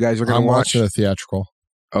one you guys are going I'm to watch? watching a theatrical.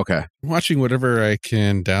 Okay. I'm watching whatever I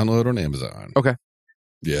can download on Amazon. Okay.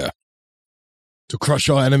 Yeah. To crush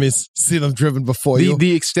all enemies, see them driven before you.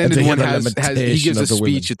 The extended And to one hear the has he lamentation gives a of the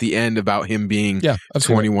speech women. at the end about him being Yeah, I've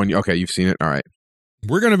seen it. 21. Okay, you've seen it. All right.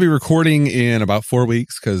 We're going to be recording in about 4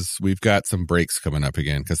 weeks because we've got some breaks coming up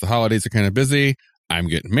again because the holidays are kind of busy. I'm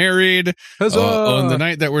getting married. On the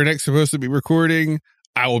night that we're next supposed to be recording,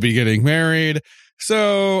 I will be getting married.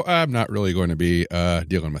 So I'm not really going to be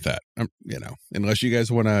dealing with that. Unless you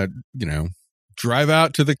guys want to, drive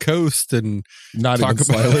out to the coast and Not talk even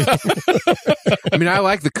slightly. I mean, I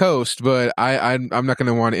like the coast, but I'm not going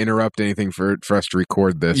to want to interrupt anything for us to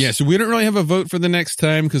record this. Yeah, so we don't really have a vote for the next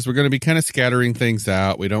time because we're going to be kind of scattering things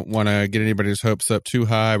out. We don't want to get anybody's hopes up too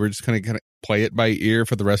high. We're just going to kind of play it by ear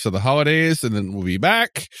for the rest of the holidays, and then we'll be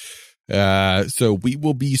back. So we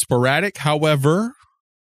will be sporadic. However,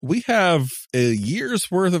 we have a year's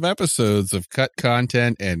worth of episodes of cut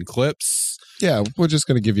content and clips. Yeah, we're just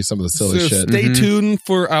going to give you some of the silly So shit. stay tuned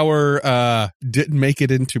for our didn't make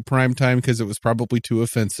it into prime time because it was probably too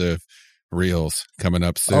offensive reels coming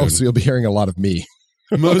up soon. Oh, so you'll be hearing a lot of me.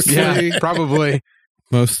 Mostly, Yeah, probably.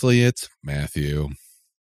 mostly it's Matthew.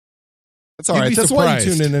 That's all You'd right. be That's why you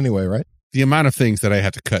surprised. tune in anyway, right? The amount of things that I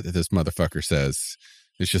have to cut that this motherfucker says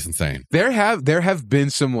is just insane. There have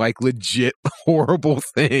been some like legit horrible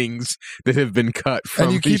things that have been cut from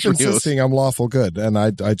And you keep these reels. insisting I'm lawful good, and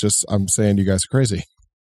I'm saying you guys are crazy.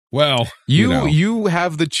 Well, You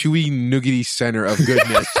have the chewy nougaty center of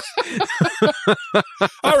goodness.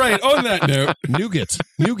 all right. On that note, Nougat.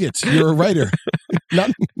 You're a writer.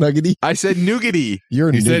 Not nuggety. I said nougaty. You're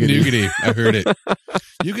a he said nougaty. nougaty. I heard it.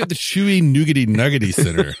 You get the chewy nougaty nuggety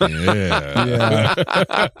center.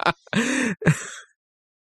 Yeah.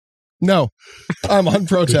 No, I'm on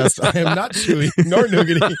protest. I am not chewy, nor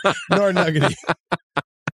nougaty, nor nuggety.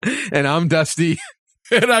 And I'm Dusty.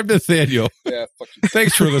 And I'm Nathaniel. Yeah, fuck you.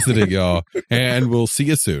 Thanks for listening, y'all. And we'll see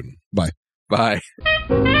you soon. Bye.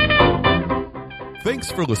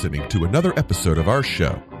 Thanks for listening to another episode of our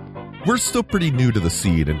show. We're still pretty new to the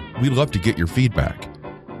scene and we love to get your feedback.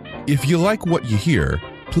 If you like what you hear,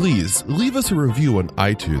 please leave us a review on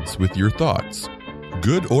iTunes with your thoughts.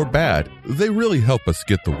 Good or bad, they really help us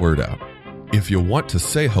get the word out. If you want to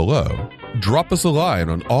say hello, drop us a line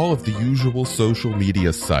on all of the usual social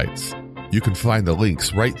media sites. You can find the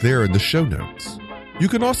links right there in the show notes. You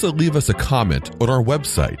can also leave us a comment on our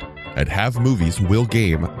website at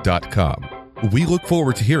havemovieswillgame.com. We look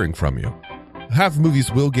forward to hearing from you. Have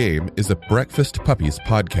Movies Will Game is a Breakfast Puppies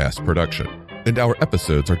podcast production, and our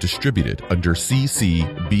episodes are distributed under CC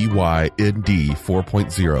BY ND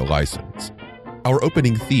 4.0 license. Our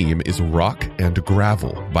opening theme is Rock and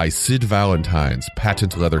Gravel by Sid Valentine's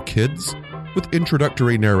Patent Leather Kids, with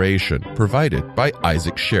introductory narration provided by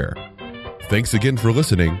Isaac Scher. Thanks again for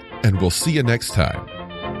listening, and we'll see you next time.